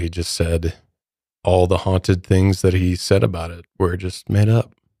I know, he just said all the haunted things that he said about it were just made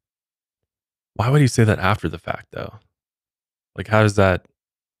up. Why would he say that after the fact, though? Like, how does that...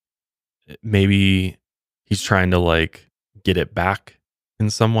 Maybe he's trying to, like, get it back in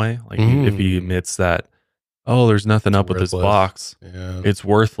some way? Like, if he admits that, oh, there's nothing up with this box. Yeah. It's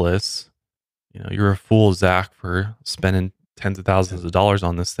worthless. You know, you're a fool, Zach, for spending tens of thousands of dollars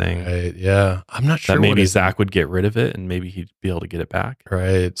on this thing. Right. Yeah. I'm not sure. That maybe Zach would get rid of it and maybe he'd be able to get it back.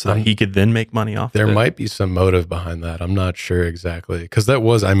 Right. So that he could then make money off There of it. might be some motive behind that. I'm not sure exactly. Because that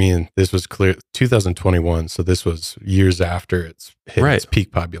was, I mean, this was clear 2021. So this was years after it's hit its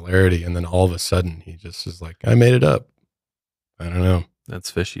peak popularity. And then all of a sudden he just is like, I made it up. I don't know.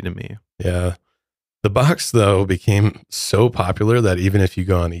 That's fishy to me. Yeah. The box, though, became so popular that even if you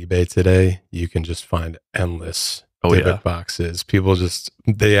go on eBay today, you can just find endless Dybbuk boxes. People just,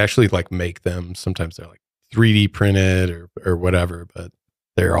 they actually like make them. Sometimes they're like 3D printed or whatever, but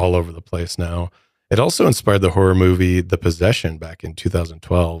they're all over the place now. It also inspired the horror movie The Possession back in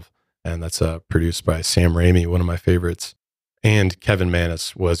 2012. And that's produced by Sam Raimi, one of my favorites. And Kevin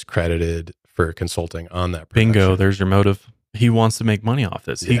Mannis was credited for consulting on that production. Bingo, there's your motive. He wants to make money off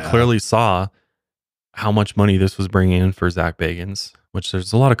this. Yeah. He clearly saw how much money this was bringing in for Zach Bagans, which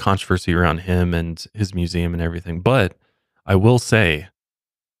there's a lot of controversy around him and his museum and everything. But I will say,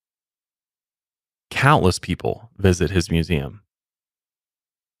 countless people visit his museum.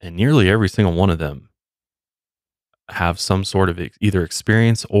 And nearly every single one of them have some sort of either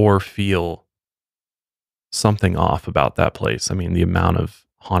experience or feel something off about that place. I mean, the amount of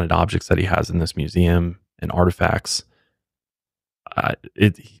haunted objects that he has in this museum and artifacts,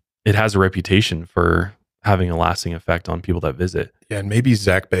 it has a reputation for having a lasting effect on people that visit. Yeah, and maybe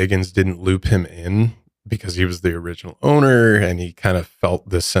Zach Bagans didn't loop him in because he was the original owner and he kind of felt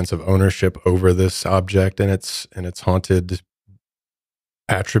this sense of ownership over this object and its haunted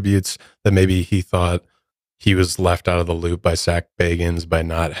attributes, that maybe he thought he was left out of the loop by Zach Bagans by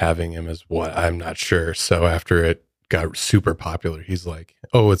not having him as what, I'm not sure. So after it got super popular, he's like,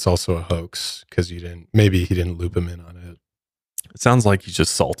 oh, it's also a hoax because maybe he didn't loop him in on it. It sounds like he's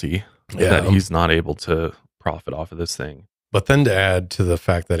just salty that he's not able to profit off of this thing. But then to add to the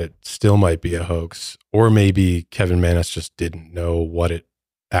fact that it still might be a hoax, or maybe Kevin Mannis just didn't know what it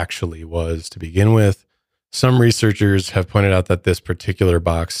actually was to begin with, some researchers have pointed out that this particular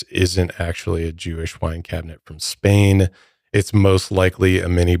box isn't actually a Jewish wine cabinet from Spain. It's most likely a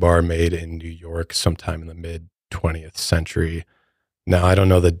minibar made in New York sometime in the mid-20th century. Now, I don't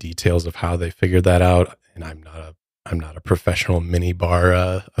know the details of how they figured that out, and I'm not a professional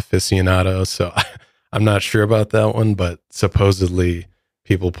minibar aficionado, so I'm not sure about that one, but supposedly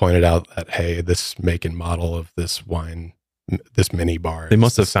people pointed out that, hey, this make and model of this wine, this mini bar, they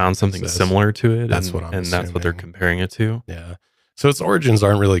must have found something similar to it. That's what I'm assuming. That's what they're comparing it to. Yeah. So its origins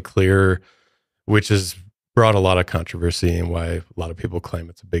aren't really clear, which has brought a lot of controversy and why a lot of people claim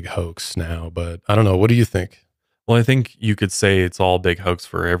it's a big hoax now. But I don't know. What do you think? Well, I think you could say it's all a big hoax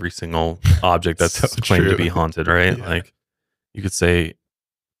for every single object that's So claimed true. to be haunted, right? Yeah. Like you could say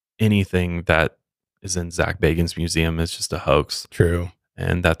anything that is in Zach Bagans' museum is just a hoax. True.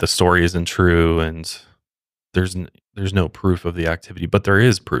 And that the story isn't true, and there's no proof of the activity, but there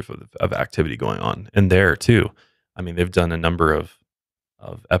is proof of activity going on. And there too, I mean, they've done a number of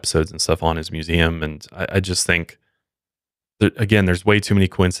episodes and stuff on his museum, and I just think that, again, there's way too many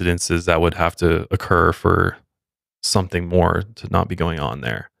coincidences that would have to occur for something more to not be going on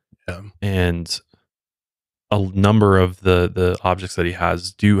there. Yeah. And a number of the objects that he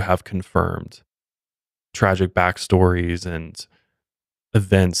has do have confirmed tragic backstories and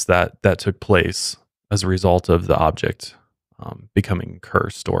events that took place as a result of the object becoming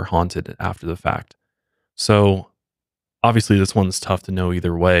cursed or haunted after the fact. So obviously this one's tough to know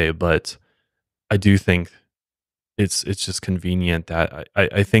either way, but I do think it's just convenient that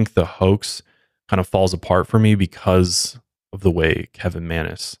I think the hoax kind of falls apart for me because of the way Kevin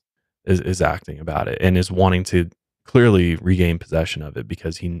Mannis is acting about it and is wanting to clearly regain possession of it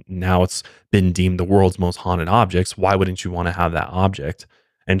because now it's been deemed the world's most haunted objects. Why wouldn't you want to have that object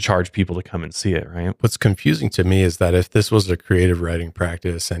and charge people to come and see it, right? What's confusing to me is that if this was a creative writing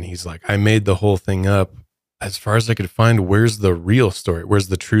practice and he's like, I made the whole thing up, as far as I could find, where's the real story? Where's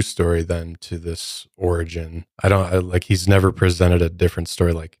the true story then to this origin? He's never presented a different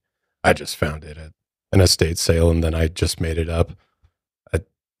story. Like, I just found it at an estate sale and then I just made it up.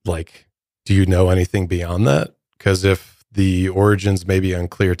 Do you know anything beyond that? Because if the origins may be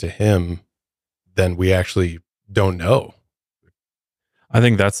unclear to him, then we actually don't know. I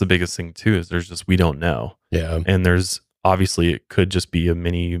think that's the biggest thing too, is we don't know. Yeah. And there's obviously it could just be a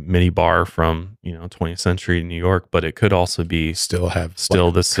mini bar from, 20th century New York, but it could also be this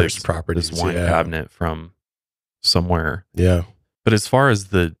cursed properties, this wine cabinet from somewhere. Yeah. But as far as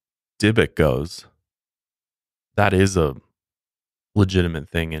the Dybbuk goes, that is a legitimate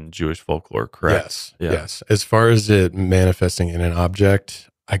thing in Jewish folklore, correct? Yes. Yeah. Yes. As far as it manifesting in an object,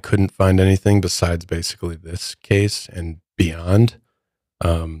 I couldn't find anything besides basically this case and beyond.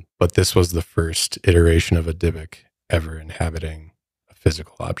 But this was the first iteration of a Dybbuk ever inhabiting a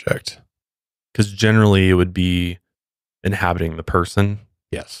physical object. Because generally it would be inhabiting the person.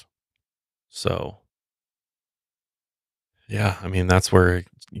 Yes. So, yeah, I mean, that's where it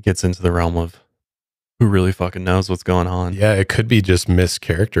gets into the realm of who really fucking knows what's going on. Yeah, it could be just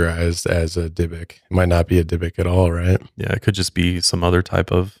mischaracterized as a Dybbuk. It might not be a Dybbuk at all, right? Yeah, it could just be some other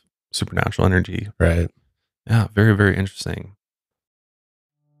type of supernatural energy. Right. Yeah, very, very interesting.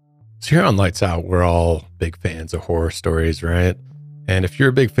 So here on Lights Out, we're all big fans of horror stories, right? And if you're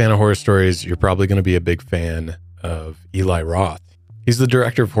a big fan of horror stories, you're probably going to be a big fan of Eli Roth. He's the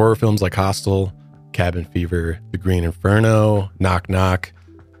director of horror films like Hostel, Cabin Fever, The Green Inferno, Knock Knock.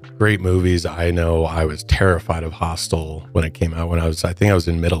 Great movies. I know I was terrified of Hostel when it came out I think I was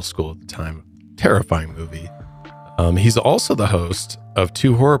in middle school at the time. Terrifying movie. He's also the host of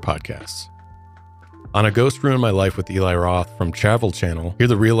 2 horror podcasts. On A Ghost Ruined My Life with Eli Roth from Travel Channel, hear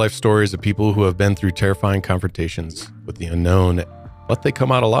the real life stories of people who have been through terrifying confrontations with the unknown, but they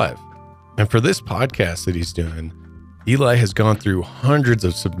come out alive. And for this podcast that he's doing, Eli has gone through hundreds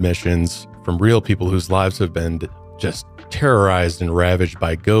of submissions from real people whose lives have been just terrorized and ravaged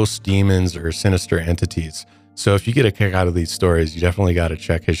by ghosts, demons, or sinister entities. So if you get a kick out of these stories, you definitely got to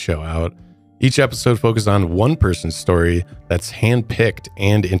check his show out. Each episode focuses on one person's story that's handpicked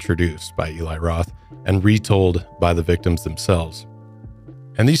and introduced by Eli Roth and retold by the victims themselves.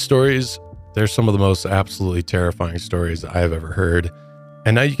 And these stories, they're some of the most absolutely terrifying stories I have ever heard.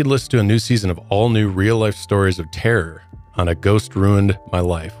 And now you can listen to a new season of all new real-life stories of terror on A Ghost Ruined My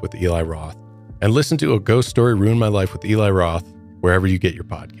Life with Eli Roth. And listen to A Ghost Story Ruined My Life with Eli Roth wherever you get your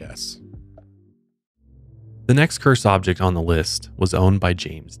podcasts. The next cursed object on the list was owned by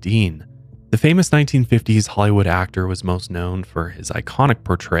James Dean. The famous 1950s Hollywood actor was most known for his iconic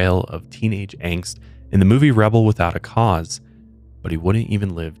portrayal of teenage angst in the movie Rebel Without a Cause, but he wouldn't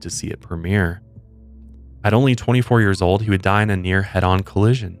even live to see it premiere. At only 24 years old, he would die in a near head-on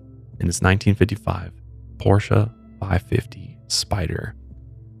collision in his 1955 Porsche 550 Spyder.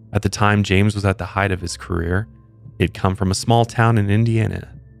 At the time, James was at the height of his career. He had come from a small town in Indiana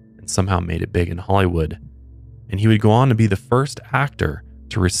and somehow made it big in Hollywood. And he would go on to be the first actor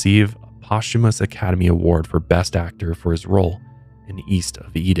to receive a posthumous Academy Award for Best Actor for his role in East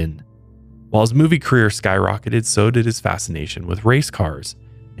of Eden. While his movie career skyrocketed, so did his fascination with race cars,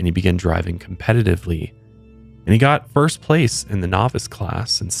 and he began driving competitively. And he got first place in the novice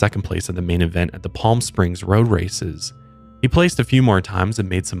class and second place at the main event at the Palm Springs Road Races. He placed a few more times and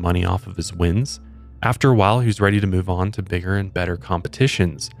made some money off of his wins. After a while, he was ready to move on to bigger and better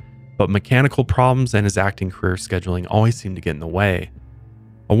competitions, but mechanical problems and his acting career scheduling always seemed to get in the way.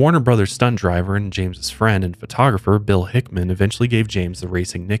 A Warner Brothers stunt driver and James's friend and photographer, Bill Hickman, eventually gave James the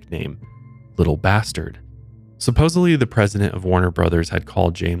racing nickname, Little Bastard. Supposedly, the president of Warner Brothers had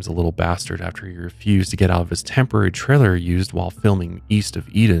called James a little bastard after he refused to get out of his temporary trailer used while filming East of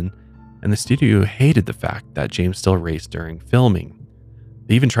Eden, and the studio hated the fact that James still raced during filming.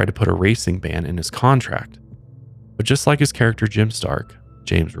 They even tried to put a racing ban in his contract. But just like his character Jim Stark,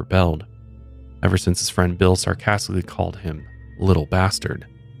 James rebelled. Ever since his friend Bill sarcastically called him Little Bastard.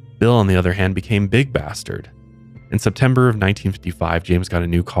 Bill, on the other hand, became Big Bastard. In September of 1955, James got a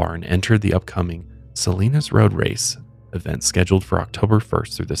new car and entered the upcoming Salinas Road Race event scheduled for October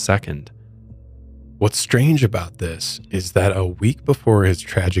 1st through the 2nd. What's strange about this is that a week before his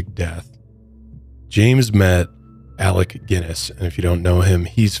tragic death, James met Alec Guinness, and if you don't know him,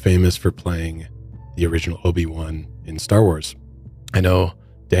 he's famous for playing the original Obi-Wan in Star Wars. I know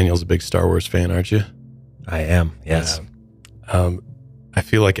Daniel's a big Star Wars fan, aren't you? I am, yes. I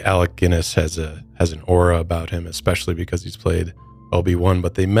feel like Alec Guinness has an aura about him, especially because he's played Obi-Wan,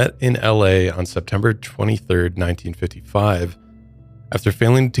 but they met in LA on September 23rd, 1955. After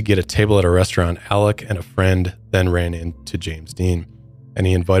failing to get a table at a restaurant, Alec and a friend then ran into James Dean, and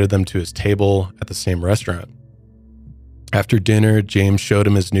he invited them to his table at the same restaurant. After dinner, James showed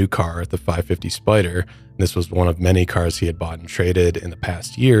him his new car, the 550 Spyder. This was one of many cars he had bought and traded in the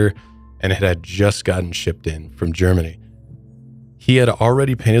past year, and it had just gotten shipped in from Germany. He had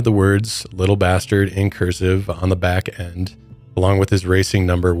already painted the words Little Bastard in cursive on the back end, along with his racing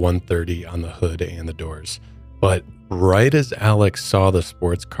number 130 on the hood and the doors. But right as Alex saw the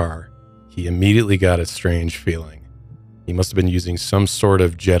sports car, he immediately got a strange feeling. He must have been using some sort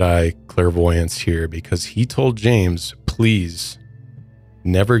of Jedi clairvoyance here, because he told James, please,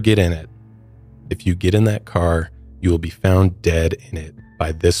 never get in it. If you get in that car, you will be found dead in it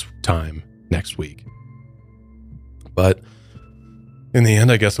by this time next week. But in the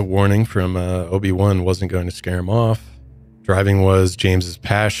end, I guess a warning from Obi-Wan wasn't going to scare him off. Driving was James's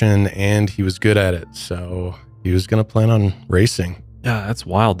passion, and he was good at it, so he was going to plan on racing. Yeah, that's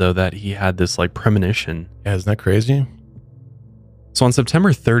wild, though, that he had this, premonition. Yeah, isn't that crazy? So on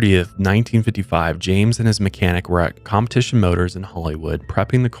September 30th, 1955, James and his mechanic were at Competition Motors in Hollywood,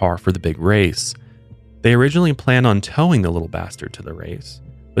 prepping the car for the big race. They originally planned on towing the Little Bastard to the race,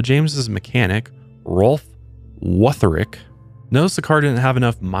 but James's mechanic, Rolf Wutherick, noticed the car didn't have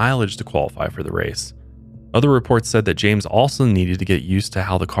enough mileage to qualify for the race. Other reports said that James also needed to get used to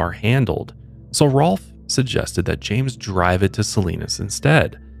how the car handled, so Rolf suggested that James drive it to Salinas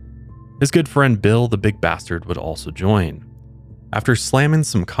instead. His good friend Bill, the Big Bastard, would also join. After slamming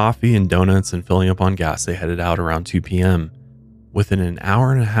some coffee and donuts and filling up on gas, they headed out around 2 p.m. Within an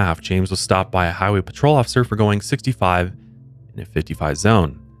hour and a half, James was stopped by a highway patrol officer for going 65 in a 55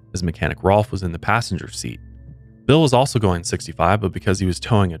 zone. His mechanic Rolf was in the passenger seat. Bill was also going 65, but because he was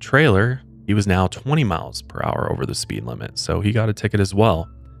towing a trailer, he was now 20 miles per hour over the speed limit, so he got a ticket as well.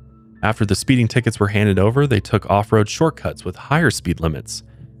 After the speeding tickets were handed over, they took off-road shortcuts with higher speed limits.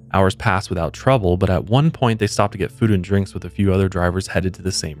 Hours passed without trouble, but at one point they stopped to get food and drinks with a few other drivers headed to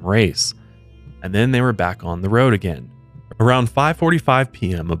the same race. And then they were back on the road again. Around 5:45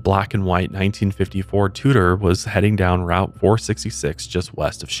 p.m., a black and white 1954 Tudor was heading down Route 466 just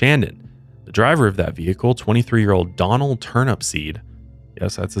west of Shandon. The driver of that vehicle, 23-year-old Donald Turnipseed,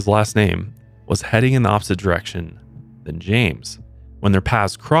 yes, that's his last name, was heading in the opposite direction than James. When their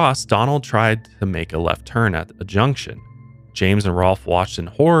paths crossed, Donald tried to make a left turn at a junction. James and Rolf watched in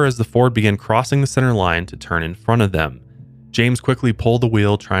horror as the Ford began crossing the center line to turn in front of them. James quickly pulled the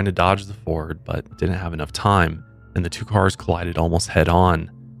wheel trying to dodge the Ford, but didn't have enough time, and the two cars collided almost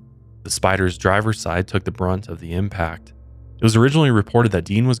head-on. The Spyder's driver's side took the brunt of the impact. It was originally reported that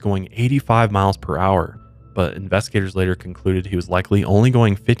Dean was going 85 miles per hour, but investigators later concluded he was likely only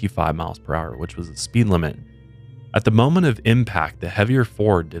going 55 miles per hour, which was the speed limit. At the moment of impact, the heavier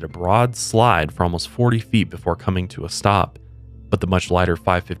Ford did a broad slide for almost 40 feet before coming to a stop, but the much lighter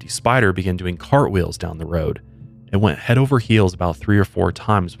 550 Spyder began doing cartwheels down the road. It went head over heels about 3 or 4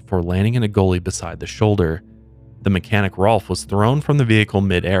 times before landing in a gully beside the shoulder. The mechanic Rolf was thrown from the vehicle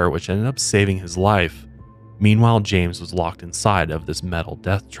mid-air, which ended up saving his life. Meanwhile, James was locked inside of this metal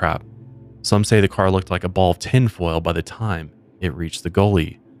death trap. Some say the car looked like a ball of tinfoil by the time it reached the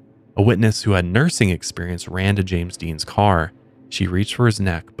gully. A witness who had nursing experience ran to James Dean's car. She reached for his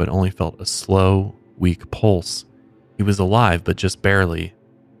neck, but only felt a slow, weak pulse. He was alive, but just barely.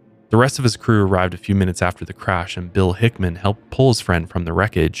 The rest of his crew arrived a few minutes after the crash, and Bill Hickman helped pull his friend from the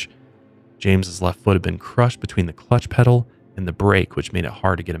wreckage. James's left foot had been crushed between the clutch pedal and the brake, which made it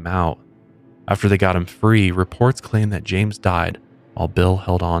hard to get him out. After they got him free, reports claimed that James died while Bill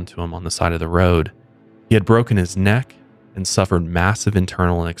held on to him on the side of the road. He had broken his neck and suffered massive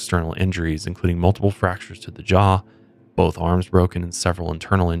internal and external injuries, including multiple fractures to the jaw, both arms broken, and several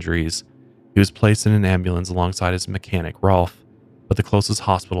internal injuries. He was placed in an ambulance alongside his mechanic, Rolf, but the closest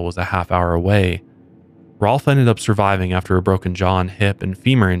hospital was a half-hour away. Rolf ended up surviving after a broken jaw and hip and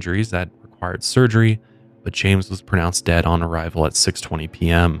femur injuries that required surgery, but James was pronounced dead on arrival at 6:20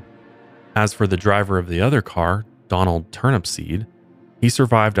 p.m. As for the driver of the other car, Donald Turnipseed, he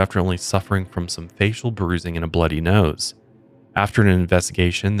survived after only suffering from some facial bruising and a bloody nose. After an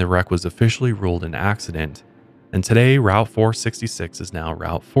investigation, the wreck was officially ruled an accident, and today Route 466 is now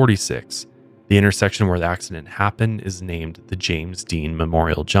Route 46. The intersection where the accident happened is named the James Dean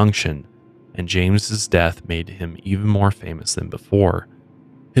Memorial Junction, and James's death made him even more famous than before.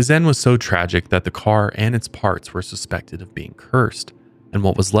 His end was so tragic that the car and its parts were suspected of being cursed, and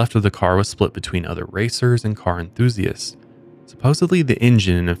what was left of the car was split between other racers and car enthusiasts. Supposedly, the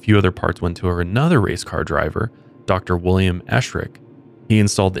engine and a few other parts went to another race car driver, Dr. William Eschrick. He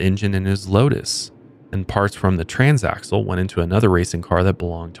installed the engine in his Lotus, and parts from the transaxle went into another racing car that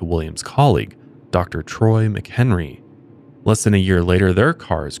belonged to William's colleague, Dr. Troy McHenry. Less than a year later, their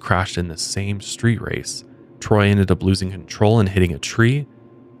cars crashed in the same street race. Troy ended up losing control and hitting a tree,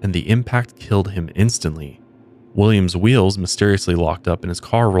 and the impact killed him instantly. William's wheels mysteriously locked up and his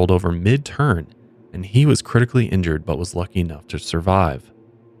car rolled over mid-turn, and he was critically injured but was lucky enough to survive.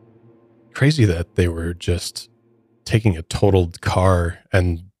 Crazy that they were just taking a totaled car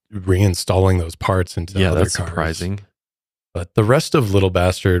and reinstalling those parts into other that's cars. surprising. But the rest of Little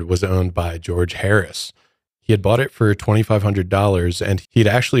Bastard was owned by George Harris. He had bought it for $2,500, and he'd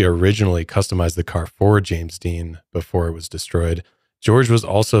actually originally customized the car for James Dean before it was destroyed. George was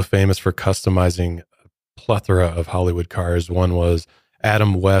also famous for customizing a plethora of Hollywood cars. One was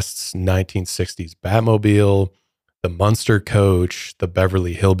Adam West's 1960s Batmobile, the Munster Coach, the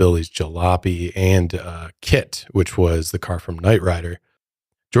Beverly Hillbillies Jalopy, and Kit, which was the car from Knight Rider.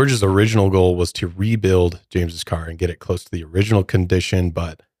 George's original goal was to rebuild James's car and get it close to the original condition,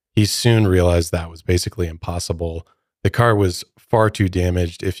 but he soon realized that was basically impossible. The car was far too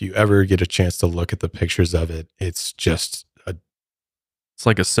damaged. If you ever get a chance to look at the pictures of it, it's just It's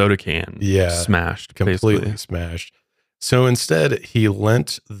like a soda can smashed, completely basically. smashed. So instead, he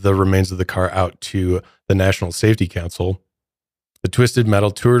lent the remains of the car out to the National Safety Council. The Twisted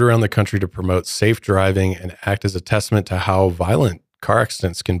Metal toured around the country to promote safe driving and act as a testament to how violent car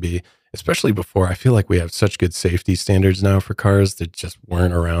accidents can be, especially before. I feel like we have such good safety standards now for cars that just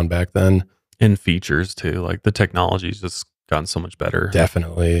weren't around back then. And features too, like the technology's just gotten so much better.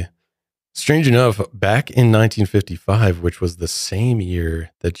 Definitely. Strange enough, back in 1955, which was the same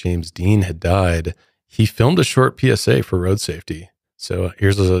year that James Dean had died, he filmed a short PSA for road safety. So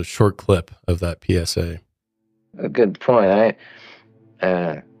here's a short clip of that PSA. A good point.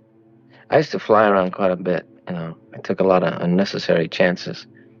 I used to fly around quite a bit. You know, I took a lot of unnecessary chances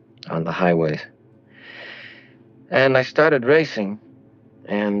on the highways. And I started racing,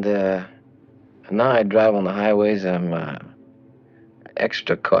 and now I drive on the highways. I'm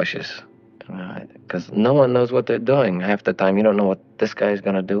extra cautious because no one knows what they're doing. Half the time, you don't know what this guy's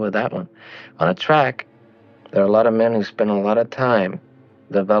going to do with that one. On a track, There are a lot of men who spend a lot of time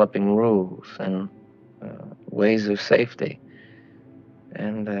developing rules and ways of safety.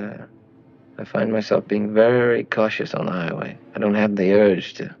 And I find myself being very cautious on the highway. I don't have the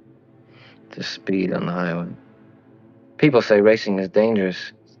urge to speed on the highway. People say racing is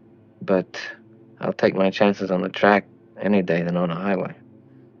dangerous, but I'll take my chances on the track any day than on a highway.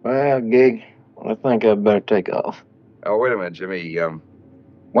 Well, Gig, I think I'd better take off. Oh, wait a minute, Jimmy.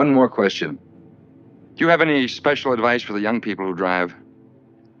 One more question. Do you have any special advice for the young people who drive?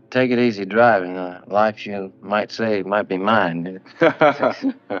 Take it easy driving. Life you might save might be mine.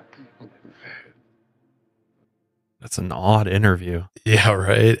 That's an odd interview. Yeah,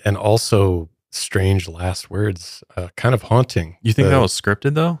 right. And also strange last words, kind of haunting. You think that was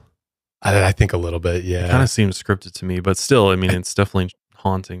scripted though? I think a little bit, yeah. It kind of seems scripted to me, but still, I mean, it's definitely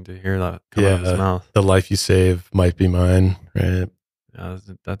haunting to hear that come out of his mouth. The life you save might be mine, right? Yeah,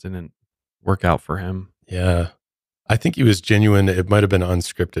 that didn't work out for him. Yeah. I think he was genuine. It might have been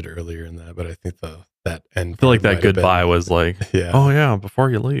unscripted earlier in that, but I think that end. I feel like that goodbye was like, yeah. Oh yeah,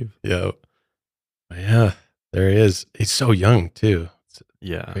 before you leave. Yeah. Yeah. There he is. He's so young too. It's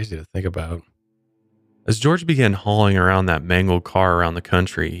crazy to think about. As George began hauling around that mangled car around the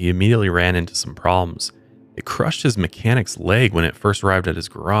country, he immediately ran into some problems. It crushed his mechanic's leg when it first arrived at his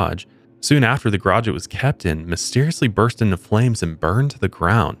garage. Soon after, the garage it was kept in mysteriously burst into flames and burned to the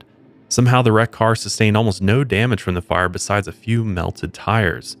ground. Somehow, the wrecked car sustained almost no damage from the fire besides a few melted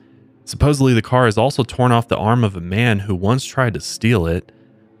tires. Supposedly, the car has also torn off the arm of a man who once tried to steal it.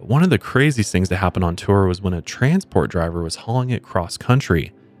 But one of the craziest things to happen on tour was when a transport driver was hauling it cross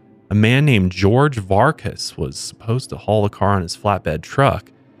country. A man named George Varkas was supposed to haul the car on his flatbed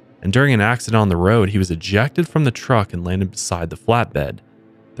truck, and during an accident on the road, he was ejected from the truck and landed beside the flatbed.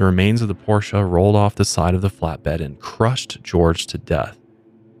 The remains of the Porsche rolled off the side of the flatbed and crushed George to death.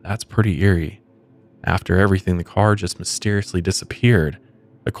 That's pretty eerie. After everything, the car just mysteriously disappeared.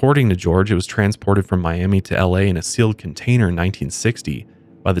 According to George, it was transported from Miami to LA in a sealed container in 1960.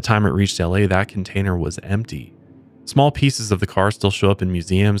 By the time it reached LA, that container was empty. Small pieces of the car still show up in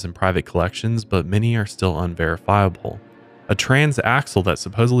museums and private collections, but many are still unverifiable. A transaxle that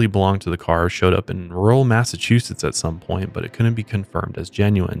supposedly belonged to the car showed up in rural Massachusetts at some point, but it couldn't be confirmed as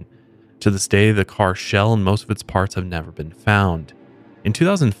genuine. To this day, the car's shell and most of its parts have never been found. In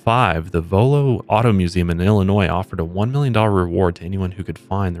 2005, the Volo Auto Museum in Illinois offered a $1 million reward to anyone who could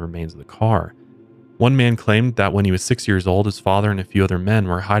find the remains of the car. One man claimed that when he was 6 years old, his father and a few other men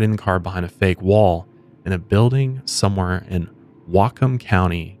were hiding the car behind a fake wall in a building somewhere in Whatcom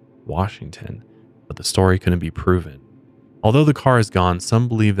County, Washington, but the story couldn't be proven. Although the car is gone, some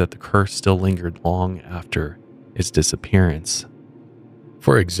believe that the curse still lingered long after its disappearance.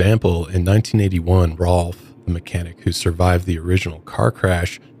 For example, in 1981, Rolf, the mechanic who survived the original car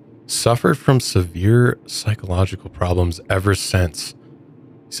crash, suffered from severe psychological problems ever since.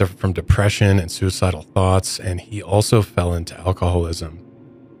 He suffered from depression and suicidal thoughts, and he also fell into alcoholism.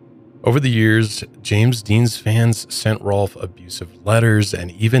 Over the years, James Dean's fans sent Rolf abusive letters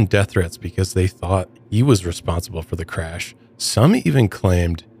and even death threats because they thought he was responsible for the crash. Some even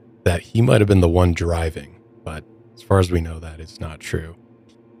claimed that he might have been the one driving, but as far as we know, that is not true.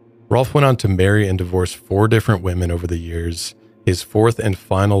 Rolf went on to marry and divorce 4 different women over the years. His 4th and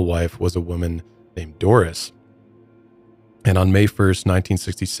final wife was a woman named Doris. And on May 1st,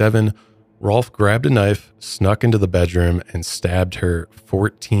 1967, Rolf grabbed a knife, snuck into the bedroom, and stabbed her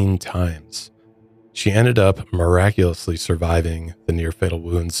 14 times. She ended up miraculously surviving the near-fatal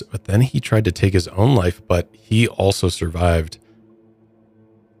wounds, but then he tried to take his own life, but he also survived.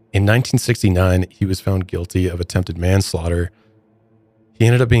 In 1969, he was found guilty of attempted manslaughter. He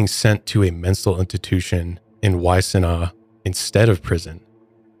ended up being sent to a mental institution in Wasena instead of prison.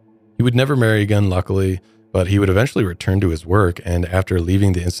 He would never marry again, luckily, but he would eventually return to his work, and after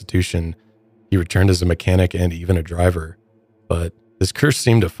leaving the institution, he returned as a mechanic and even a driver. But this curse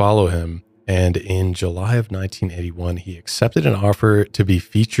seemed to follow him, and in July of 1981, he accepted an offer to be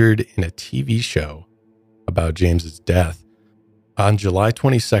featured in a TV show about James's death. On July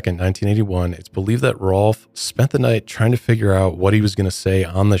 22nd, 1981, it's believed that Rolf spent the night trying to figure out what he was going to say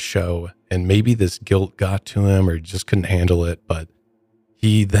on the show, and maybe this guilt got to him or just couldn't handle it, but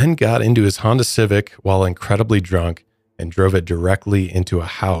he then got into his Honda Civic while incredibly drunk and drove it directly into a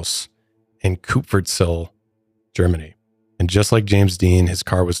house in Kupferzell, Germany. And just like James Dean, his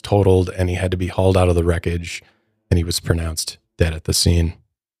car was totaled and he had to be hauled out of the wreckage, and he was pronounced dead at the scene.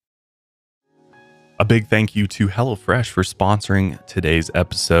 A big thank you to HelloFresh for sponsoring today's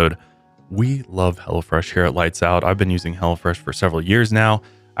episode. We love HelloFresh here at Lights Out. I've been using HelloFresh for several years now.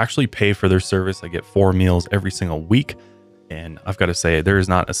 I actually pay for their service. I get 4 meals every single week. And I've got to say, there is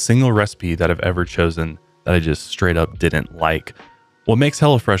not a single recipe that I've ever chosen that that I just straight up didn't like. What makes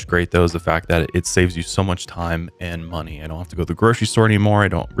HelloFresh great though is the fact that it saves you so much time and money. I don't have to go to the grocery store anymore. I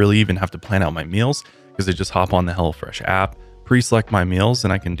don't really even have to plan out my meals because I just hop on the HelloFresh app, pre-select my meals,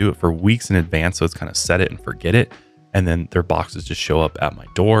 and I can do it for weeks in advance. So it's kind of set it and forget it. And then their boxes just show up at my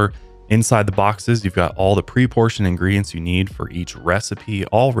door. Inside the boxes, you've got all the pre-portioned ingredients you need for each recipe,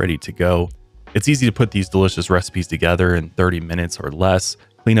 all ready to go. It's easy to put these delicious recipes together in 30 minutes or less.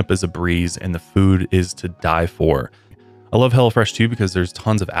 Cleanup is a breeze, and the food is to die for. I love HelloFresh too because there's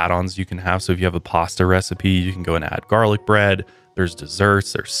tons of add-ons you can have. So if you have a pasta recipe, you can go and add garlic bread. There's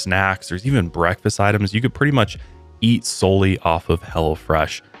desserts, there's snacks, there's even breakfast items. You could pretty much eat solely off of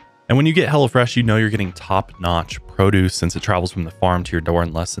HelloFresh. And when you get HelloFresh, you know you're getting top-notch produce since it travels from the farm to your door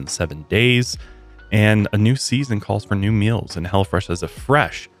in less than 7 days. And a new season calls for new meals, and HelloFresh has a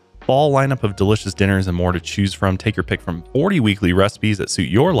fresh fall lineup of delicious dinners and more to choose from. Take your pick from 40 weekly recipes that suit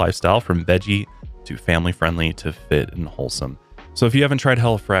your lifestyle, from veggie to family-friendly to fit and wholesome. So if you haven't tried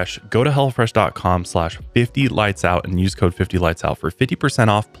HelloFresh, go to hellofresh.com/50lightsout and use code 50lightsout for 50%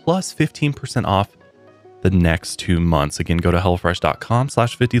 off plus 15% off the next 2 months. Again, go to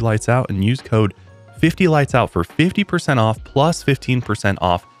hellofresh.com/50lightsout and use code 50lightsout for 50% off plus 15%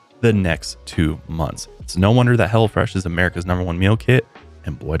 off the next 2 months. It's no wonder that HelloFresh is America's #1 meal kit,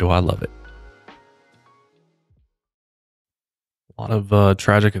 and boy, do I love it. A lot of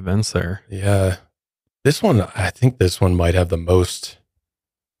tragic events there. Yeah. This one, I think this one might have the most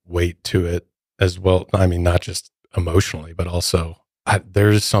weight to it as well. I mean, not just emotionally, but also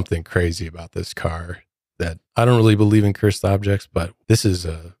there's something crazy about this car that I don't really believe in cursed objects, but this is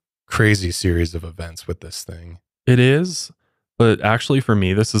a crazy series of events with this thing. It is, but actually for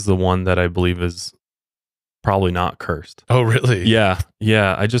me, this is the one that I believe is probably not cursed. Oh, really? Yeah.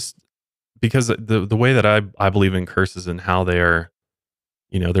 I just, because the way that I believe in curses and how they are,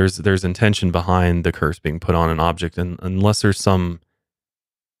 you know, there's intention behind the curse being put on an object, and unless there's some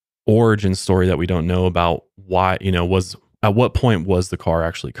origin story that we don't know about why, you know, was at what point was the car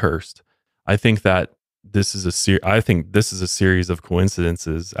actually cursed. I think that this is a series of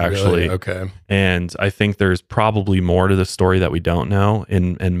coincidences, actually. Really? Okay. And I think there's probably more to the story that we don't know,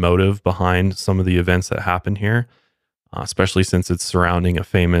 and motive behind some of the events that happen here, especially since it's surrounding a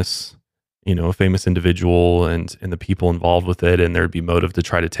famous individual and the people involved with it. And there'd be motive to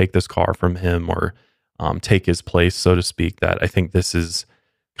try to take this car from him or take his place, so to speak. That I think this is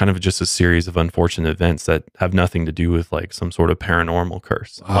kind of just a series of unfortunate events that have nothing to do with like some sort of paranormal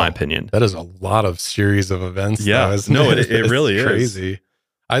curse, in my opinion. That is a lot of series of events. Yeah. Though, isn't No, it? it really is crazy.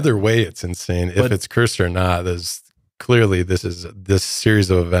 Either way, it's insane. If it's cursed or not, there's clearly this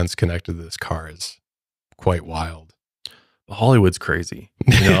series of events connected to this car is quite wild. Hollywood's crazy,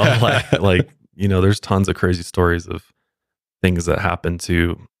 you know, like, you know, there's tons of crazy stories of things that happen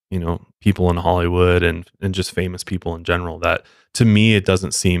to, you know, people in Hollywood and just famous people in general that, to me, it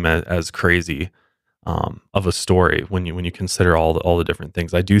doesn't seem as crazy of a story when you consider all the different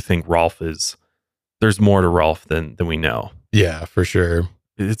things. I do think there's more to Rolf than we know. Yeah, for sure.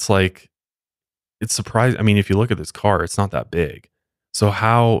 It's like, it's surprising. I mean, if you look at this car, it's not that big. So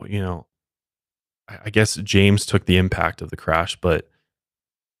how, you know, I guess James took the impact of the crash, but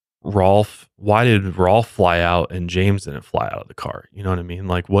why did Rolf fly out and James didn't fly out of the car? You know what I mean?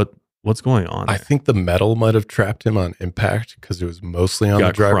 Like what's going on there? I think the metal might have trapped him on impact because it was mostly on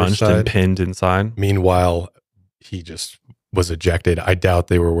the driver's crunched side and pinned inside. Meanwhile, he just was ejected. I doubt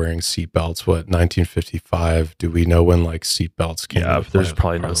they were wearing seatbelts. 1955? Do we know when like seatbelts came? Yeah, there's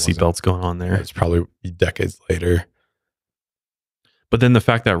probably no seatbelts going on there. It's probably decades later. But then the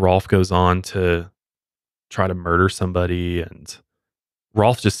fact that Rolf goes on to try to murder somebody, and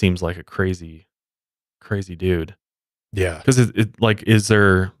Rolf just seems like a crazy dude. Yeah. Because is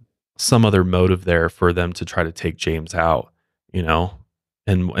there some other motive there for them to try to take James out, you know?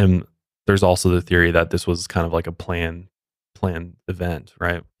 And there's also the theory that this was kind of like a planned event,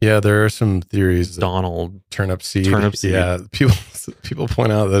 right? Yeah, there are some theories. Donald Turnip Seed. Yeah, people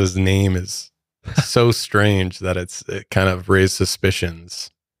point out that his name is so strange that it kind of raised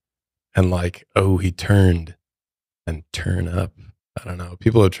suspicions. And like, oh, he turned and turn up. I don't know.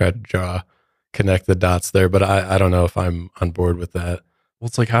 People have tried to connect the dots there, but I don't know if I'm on board with that. Well,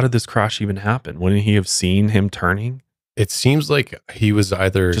 it's like, how did this crash even happen? Wouldn't he have seen him turning? It seems like he was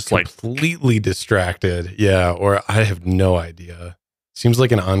either just completely distracted. Yeah. Or I have no idea. Seems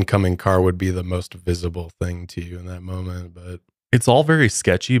like an oncoming car would be the most visible thing to you in that moment, but it's all very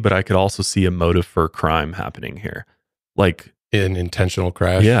sketchy, but I could also see a motive for crime happening here. Like, an intentional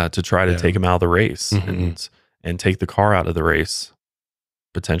crash. Yeah, to try to take him out of the race and take the car out of the race.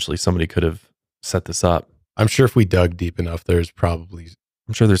 Potentially somebody could have set this up. I'm sure if we dug deep enough, there's probably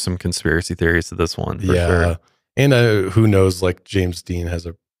I'm sure there's some conspiracy theories to this one for sure. And who knows, like James Dean has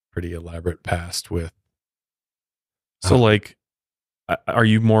a pretty elaborate past with. So like, are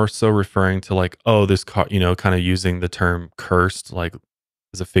you more so referring to like, oh, this car, you know, kind of using the term cursed, like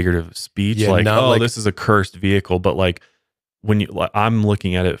as a figurative speech, Yeah, like, not oh, like- this is a cursed vehicle, but like when you, like, I'm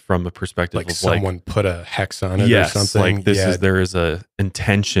looking at it from a perspective Like of someone put a hex on it yes, or something. like there is a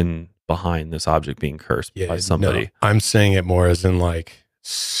intention behind this object being cursed by somebody. No, I'm saying it more as in like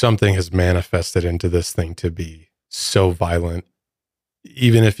something has manifested into this thing to be so violent.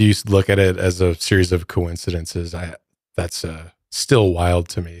 Even if you look at it as a series of coincidences, that's still wild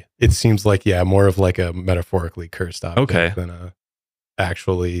to me. It seems like, more of like a metaphorically cursed object than a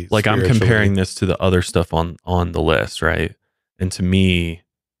actually like I'm comparing this to the other stuff on the list, right? And to me,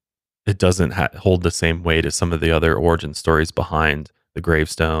 it doesn't hold the same weight as some of the other origin stories behind the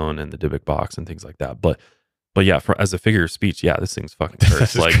gravestone and the Dybbuk box and things like that. But yeah, as a figure of speech, this thing's fucking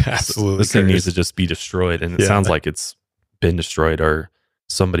cursed. Like absolutely this thing needs to just be destroyed. And it sounds like it's been destroyed or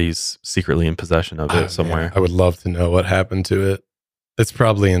somebody's secretly in possession of it somewhere. Man, I would love to know what happened to it. It's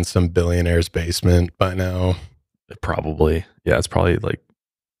probably in some billionaire's basement by now. Probably. Yeah, it's probably like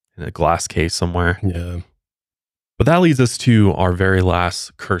in a glass case somewhere. Yeah. But that leads us to our very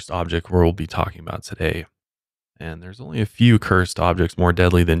last cursed object we'll be talking about today. And there's only a few cursed objects more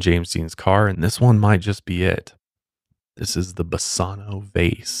deadly than James Dean's car, and this one might just be it. This is the Basano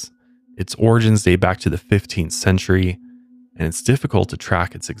Vase. Its origins date back to the 15th century, and it's difficult to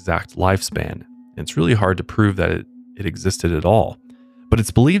track its exact lifespan. It's really hard to prove that it existed at all. But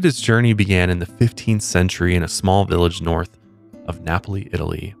it's believed its journey began in the 15th century in a small village north of Napoli,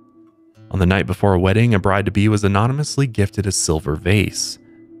 Italy. On the night before a wedding, a bride-to-be was anonymously gifted a silver vase.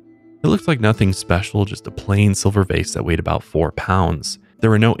 It looked like nothing special, just a plain silver vase that weighed about 4 pounds.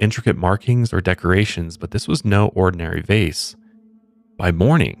 There were no intricate markings or decorations, but this was no ordinary vase. By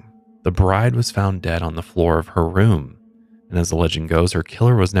morning, the bride was found dead on the floor of her room. And as the legend goes, her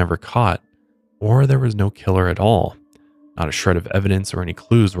killer was never caught, or there was no killer at all. Not a shred of evidence or any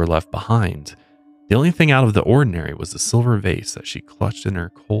clues were left behind. The only thing out of the ordinary was the silver vase that she clutched in her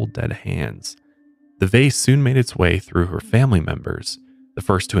cold, dead hands. The vase soon made its way through her family members. The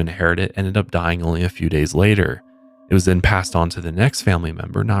first to inherit it ended up dying only a few days later. It was then passed on to the next family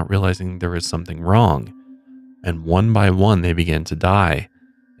member, not realizing there was something wrong. And one by one, they began to die.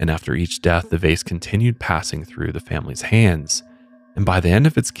 And after each death, the vase continued passing through the family's hands. And by the end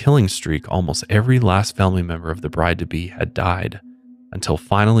of its killing streak, almost every last family member of the bride-to-be had died. Until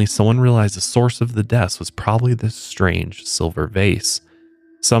finally someone realized the source of the deaths was probably this strange silver vase.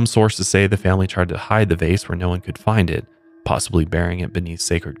 Some sources say the family tried to hide the vase where no one could find it, possibly burying it beneath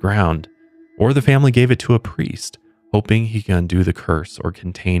sacred ground. Or the family gave it to a priest, hoping he could undo the curse or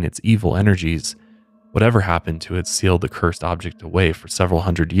contain its evil energies. Whatever happened to it sealed the cursed object away for several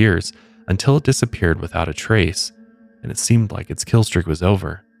hundred years until it disappeared without a trace, and it seemed like its kill streak was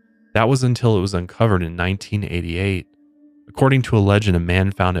over. That was until it was uncovered in 1988. According to a legend, a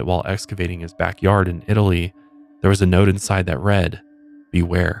man found it while excavating his backyard in Italy. There was a note inside that read,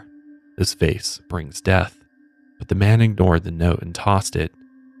 "Beware, this vase brings death." But the man ignored the note and tossed it.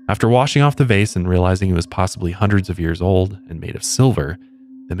 After washing off the vase and realizing it was possibly hundreds of years old and made of silver,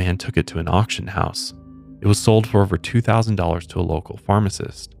 the man took it to an auction house. It was sold for over $2,000 to a local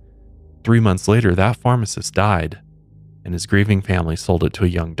pharmacist. 3 months later, that pharmacist died, and his grieving family sold it to a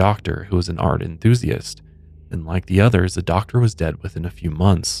young doctor who was an art enthusiast. And like the others, the doctor was dead within a few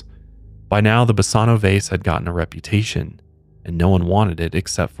months. By now, the Basano Vase had gotten a reputation, and no one wanted it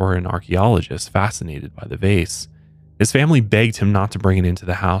except for an archaeologist fascinated by the vase. His family begged him not to bring it into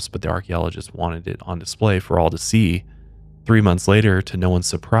the house, but the archaeologist wanted it on display for all to see. 3 months later, to no one's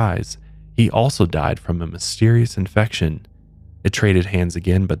surprise, he also died from a mysterious infection. It traded hands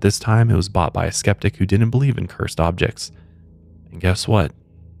again, but this time it was bought by a skeptic who didn't believe in cursed objects. And guess what?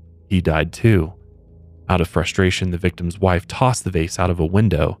 He died too. Out of frustration, the victim's wife tossed the vase out of a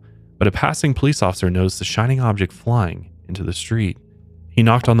window, but a passing police officer noticed the shining object flying into the street. He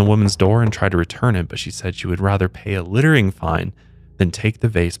knocked on the woman's door and tried to return it, but she said she would rather pay a littering fine than take the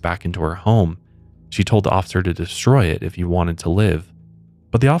vase back into her home. She told the officer to destroy it if he wanted to live.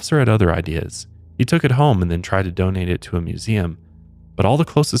 But the officer had other ideas. He took it home and then tried to donate it to a museum, but all the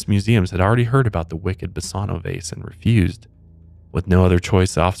closest museums had already heard about the wicked Basano Vase and refused. With no other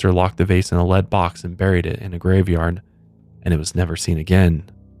choice, the officer locked the vase in a lead box and buried it in a graveyard, and it was never seen again.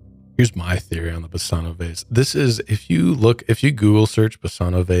 Here's my theory on the Basano Vase. This is, if you Google search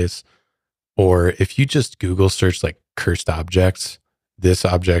Basano Vase, or if you just Google search like cursed objects, this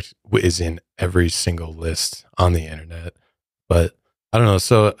object is in every single list on the internet. But I don't know.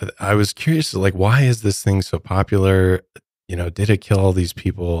 So I was curious, like, why is this thing so popular? did it kill all these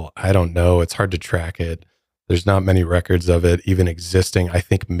people? I don't know. It's hard to track it. There's not many records of it even existing. I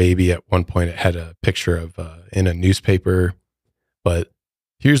think maybe at one point it had a picture of in a newspaper. But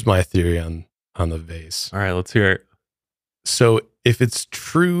here's my theory on the vase. All right, let's hear it. So if it's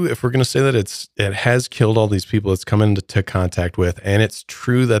true, if we're going to say that it has killed all these people it's come into contact with, and it's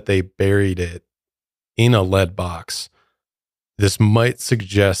true that they buried it in a lead box, this might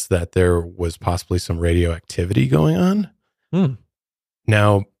suggest that there was possibly some radioactivity going on.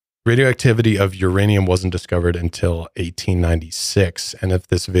 Now, radioactivity of uranium wasn't discovered until 1896. And if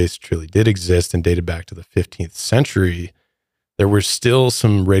this vase truly did exist and dated back to the 15th century, there were still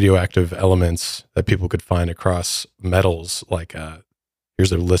some radioactive elements that people could find across metals. Like,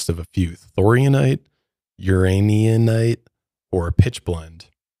 here's a list of a few: thoriumite, uraniumite, or pitchblende.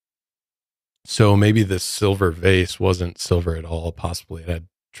 So maybe this silver vase wasn't silver at all. Possibly it had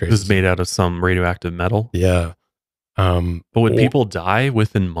traces. It was made out of some radioactive metal. Yeah. But would people die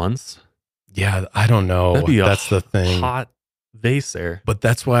within months? Yeah, I don't know. That'd be that's the thing. Hot vase there. But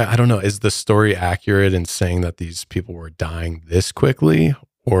that's why I don't know. Is the story accurate in saying that these people were dying this quickly,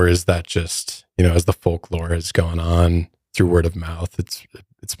 or is that just as the folklore has gone on through word of mouth,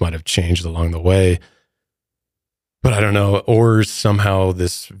 it's might have changed along the way. But I don't know. Or somehow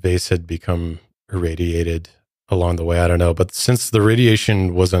this vase had become irradiated along the way. I don't know. But since the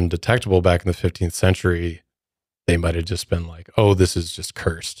radiation was undetectable back in the 15th century, they might have just been like, oh, this is just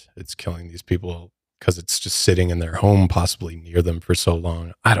cursed. It's killing these people because it's just sitting in their home, possibly near them for so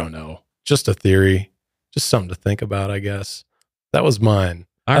long. I don't know. Just a theory. Just something to think about, I guess. That was mine.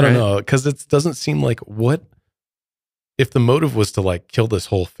 I don't know. Because it doesn't seem like if the motive was to like kill this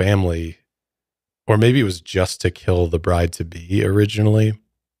whole family, or maybe it was just to kill the bride-to-be originally,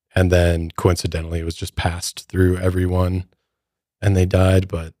 and then coincidentally it was just passed through everyone and they died.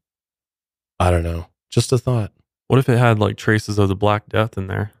 But I don't know. Just a thought. What if it had like traces of the Black Death in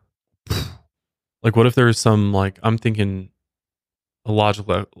there? Like, what if there was some, like, I'm thinking a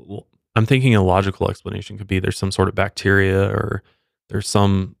logical explanation could be there's some sort of bacteria or there's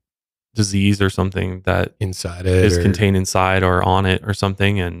some disease or something that inside it is contained inside or on it or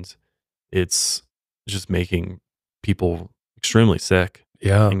something, and it's just making people extremely sick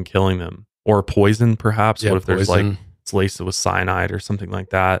and killing them. Or poison, perhaps. What if there's like it's laced with cyanide or something like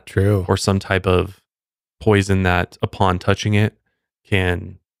that? True. Or some type of poison that upon touching it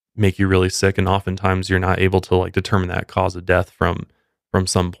can make you really sick, and oftentimes you're not able to like determine that cause of death from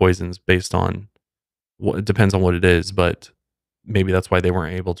some poisons based on what it depends on what it is, but maybe that's why they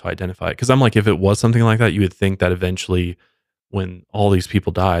weren't able to identify it. Because I'm like, if it was something like that, you would think that eventually when all these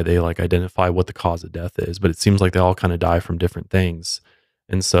people die, they like identify what the cause of death is, but it seems like they all kind of die from different things.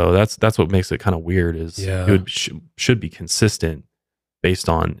 And so that's what makes it kind of weird is it should be consistent based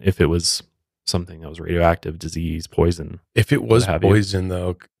on if it was something that was radioactive, disease, poison. If it was poison,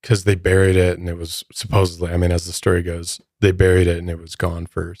 though, because they buried it and it was supposedly, I mean, as the story goes, they buried it and it was gone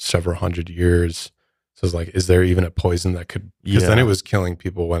for several hundred years. So it's like, is there even a poison that could, because then it was killing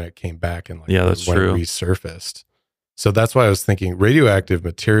people when it came back and like that's when true. It resurfaced. So that's why I was thinking radioactive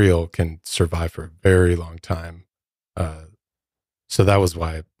material can survive for a very long time. So that was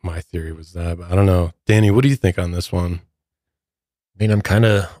why my theory was that. But I don't know. Danny, what do you think on this one? I mean, I'm kind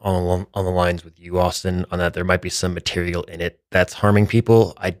of on the lines with you, Austin, on that there might be some material in it that's harming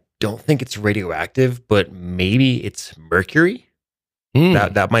people. I don't think it's radioactive, but maybe it's mercury.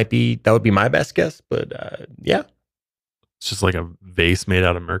 That would be my best guess, but yeah. It's just like a vase made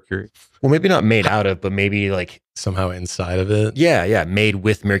out of mercury. Well, maybe not made out of, but maybe like somehow inside of it. Yeah, made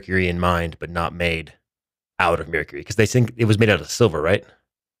with mercury in mind, but not made out of mercury, because they think it was made out of silver, right?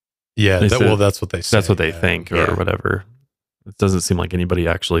 Yeah, that's what they say. That's what they think or whatever. It doesn't seem like anybody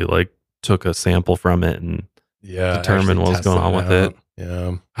actually like took a sample from it and determined what was going on with it.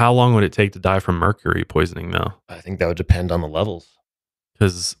 Yeah. How long would it take to die from mercury poisoning though? I think that would depend on the levels.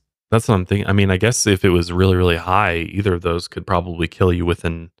 Because that's what I'm thinking. I mean, I guess if it was really, really high, either of those could probably kill you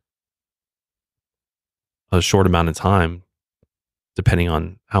within a short amount of time, depending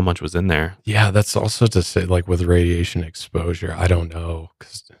on how much was in there. Yeah, that's also to say, like with radiation exposure, I don't know.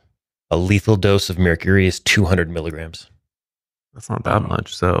 A lethal dose of mercury is 200 milligrams. That's not that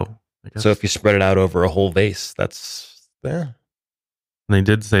much. So if you spread it out over a whole vase, that's And they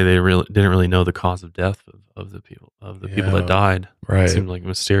did say they didn't really know the cause of death of the people that died. Right. It seemed like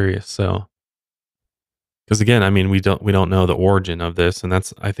mysterious. So, because again, I mean, we don't know the origin of this, and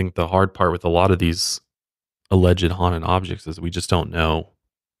that's I think the hard part with a lot of these alleged haunted objects is we just don't know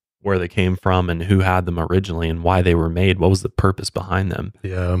where they came from and who had them originally and why they were made. What was the purpose behind them?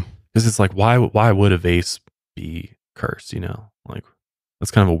 Yeah. Because it's like, why would a vase be cursed? Like that's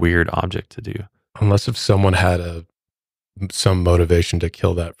kind of a weird object to do. Unless if someone had a some motivation to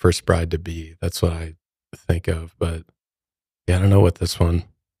kill that first bride to be. That's what I think of. But yeah, I don't know what this one.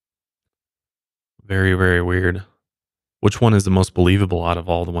 Very, very weird. Which one is the most believable out of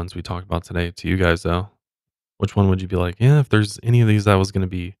all the ones we talked about today to you guys, though? Which one would you be like, yeah, if there's any of these that was going to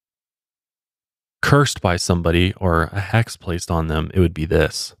be cursed by somebody or a hex placed on them, it would be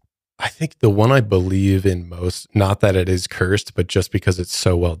this. I think the one I believe in most, not that it is cursed, but just because it's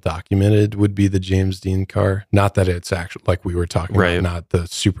so well documented, would be the James Dean car. Not that it's actually, like we were talking about, not the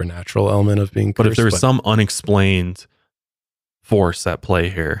supernatural element of being cursed. But if there's some unexplained force at play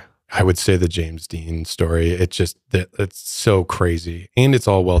here, I would say the James Dean story. It's so crazy. And it's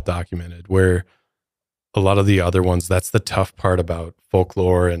all well documented, where a lot of the other ones, that's the tough part about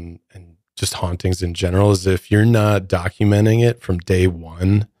folklore and just hauntings in general, is if you're not documenting it from day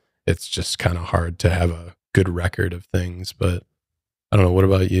one, it's just kind of hard to have a good record of things. But I don't know. What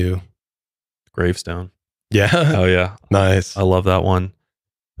about you? Gravestone. Yeah. Oh yeah. Nice. I love that one.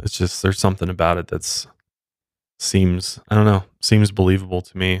 It's just, there's something about it that's seems believable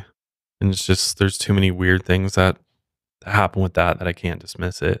to me. And it's just, there's too many weird things that happen with that I can't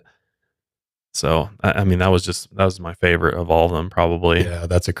dismiss it. So, I mean, that was my favorite of all of them, probably. Yeah,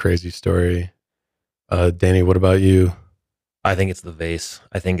 that's a crazy story. Danny, what about you? I think it's the vase.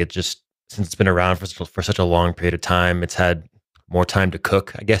 I think it just, since it's been around for such a long period of time, it's had more time to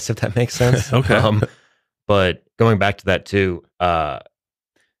cook, I guess, if that makes sense. Okay. But going back to that too,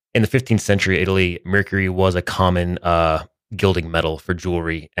 in the 15th century Italy, mercury was a common gilding metal for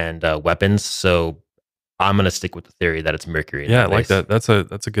jewelry and weapons. So I'm going to stick with the theory that it's mercury. Yeah, I like that. That's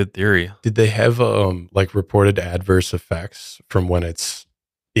a good theory. Did they have like reported adverse effects from when it's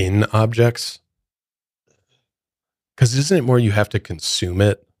in objects? Because isn't it more you have to consume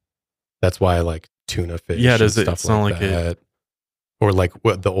it? That's why I like tuna fish. Yeah, does and it stuff sound like like that? Or like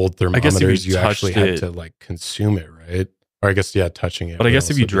what the old I guess if thermometers, you you actually touched had it- to like consume it, right? Or I guess, yeah, touching it. But I would guess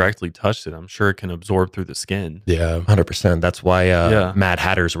if also you be- directly touched it, I'm sure it can absorb through the skin. Yeah. 100%. That's why Yeah. Mad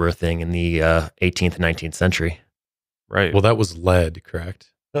Hatters were a thing in the 18th and 19th century. Right. Well, that was lead,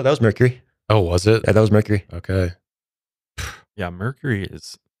 correct? No, that was mercury. Oh, was it? Yeah, that was mercury. Okay. Yeah, mercury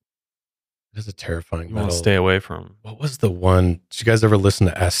is, It is a terrifying you want metal. to stay away from. What was the one? Did you guys ever listen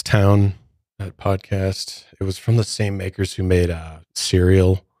to S Town, that podcast? It was from the same makers who made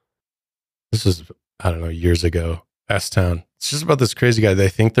Serial. This was, I don't know, years ago. S Town. It's just about this crazy guy. They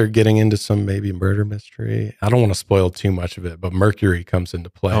think they're getting into some maybe murder mystery. I don't want to spoil too much of it, but mercury comes into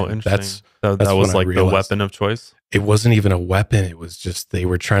play. Oh, interesting. That that's was when I like the realized- weapon of choice. It wasn't even a weapon. It was just they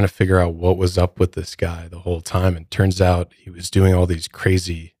were trying to figure out what was up with this guy the whole time. And turns out he was doing all these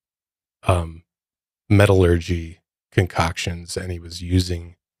crazy metallurgy concoctions, and he was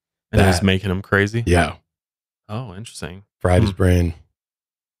using And it was that. making him crazy. Yeah, Oh, interesting. fried his brain.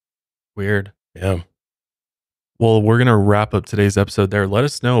 Weird. Yeah. Well, we're gonna wrap up today's episode there. Let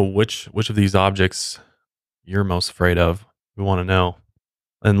us know which of these objects you're most afraid of. We want to know,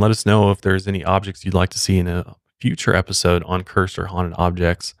 and let us know if there's any objects you'd like to see in a future episode on cursed or haunted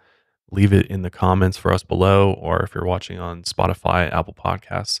objects. Leave it in the comments for us below, or if you're watching on Spotify, Apple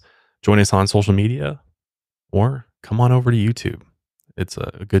Podcasts, join us on social media, or come on over to YouTube. It's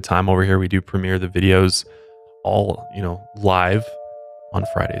a good time over here. We do premiere the videos all live on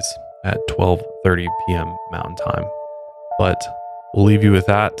Fridays at 12:30 p.m. Mountain Time. But we'll leave you with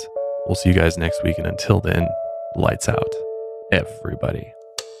that. We'll see you guys next week. And until then, lights out, everybody.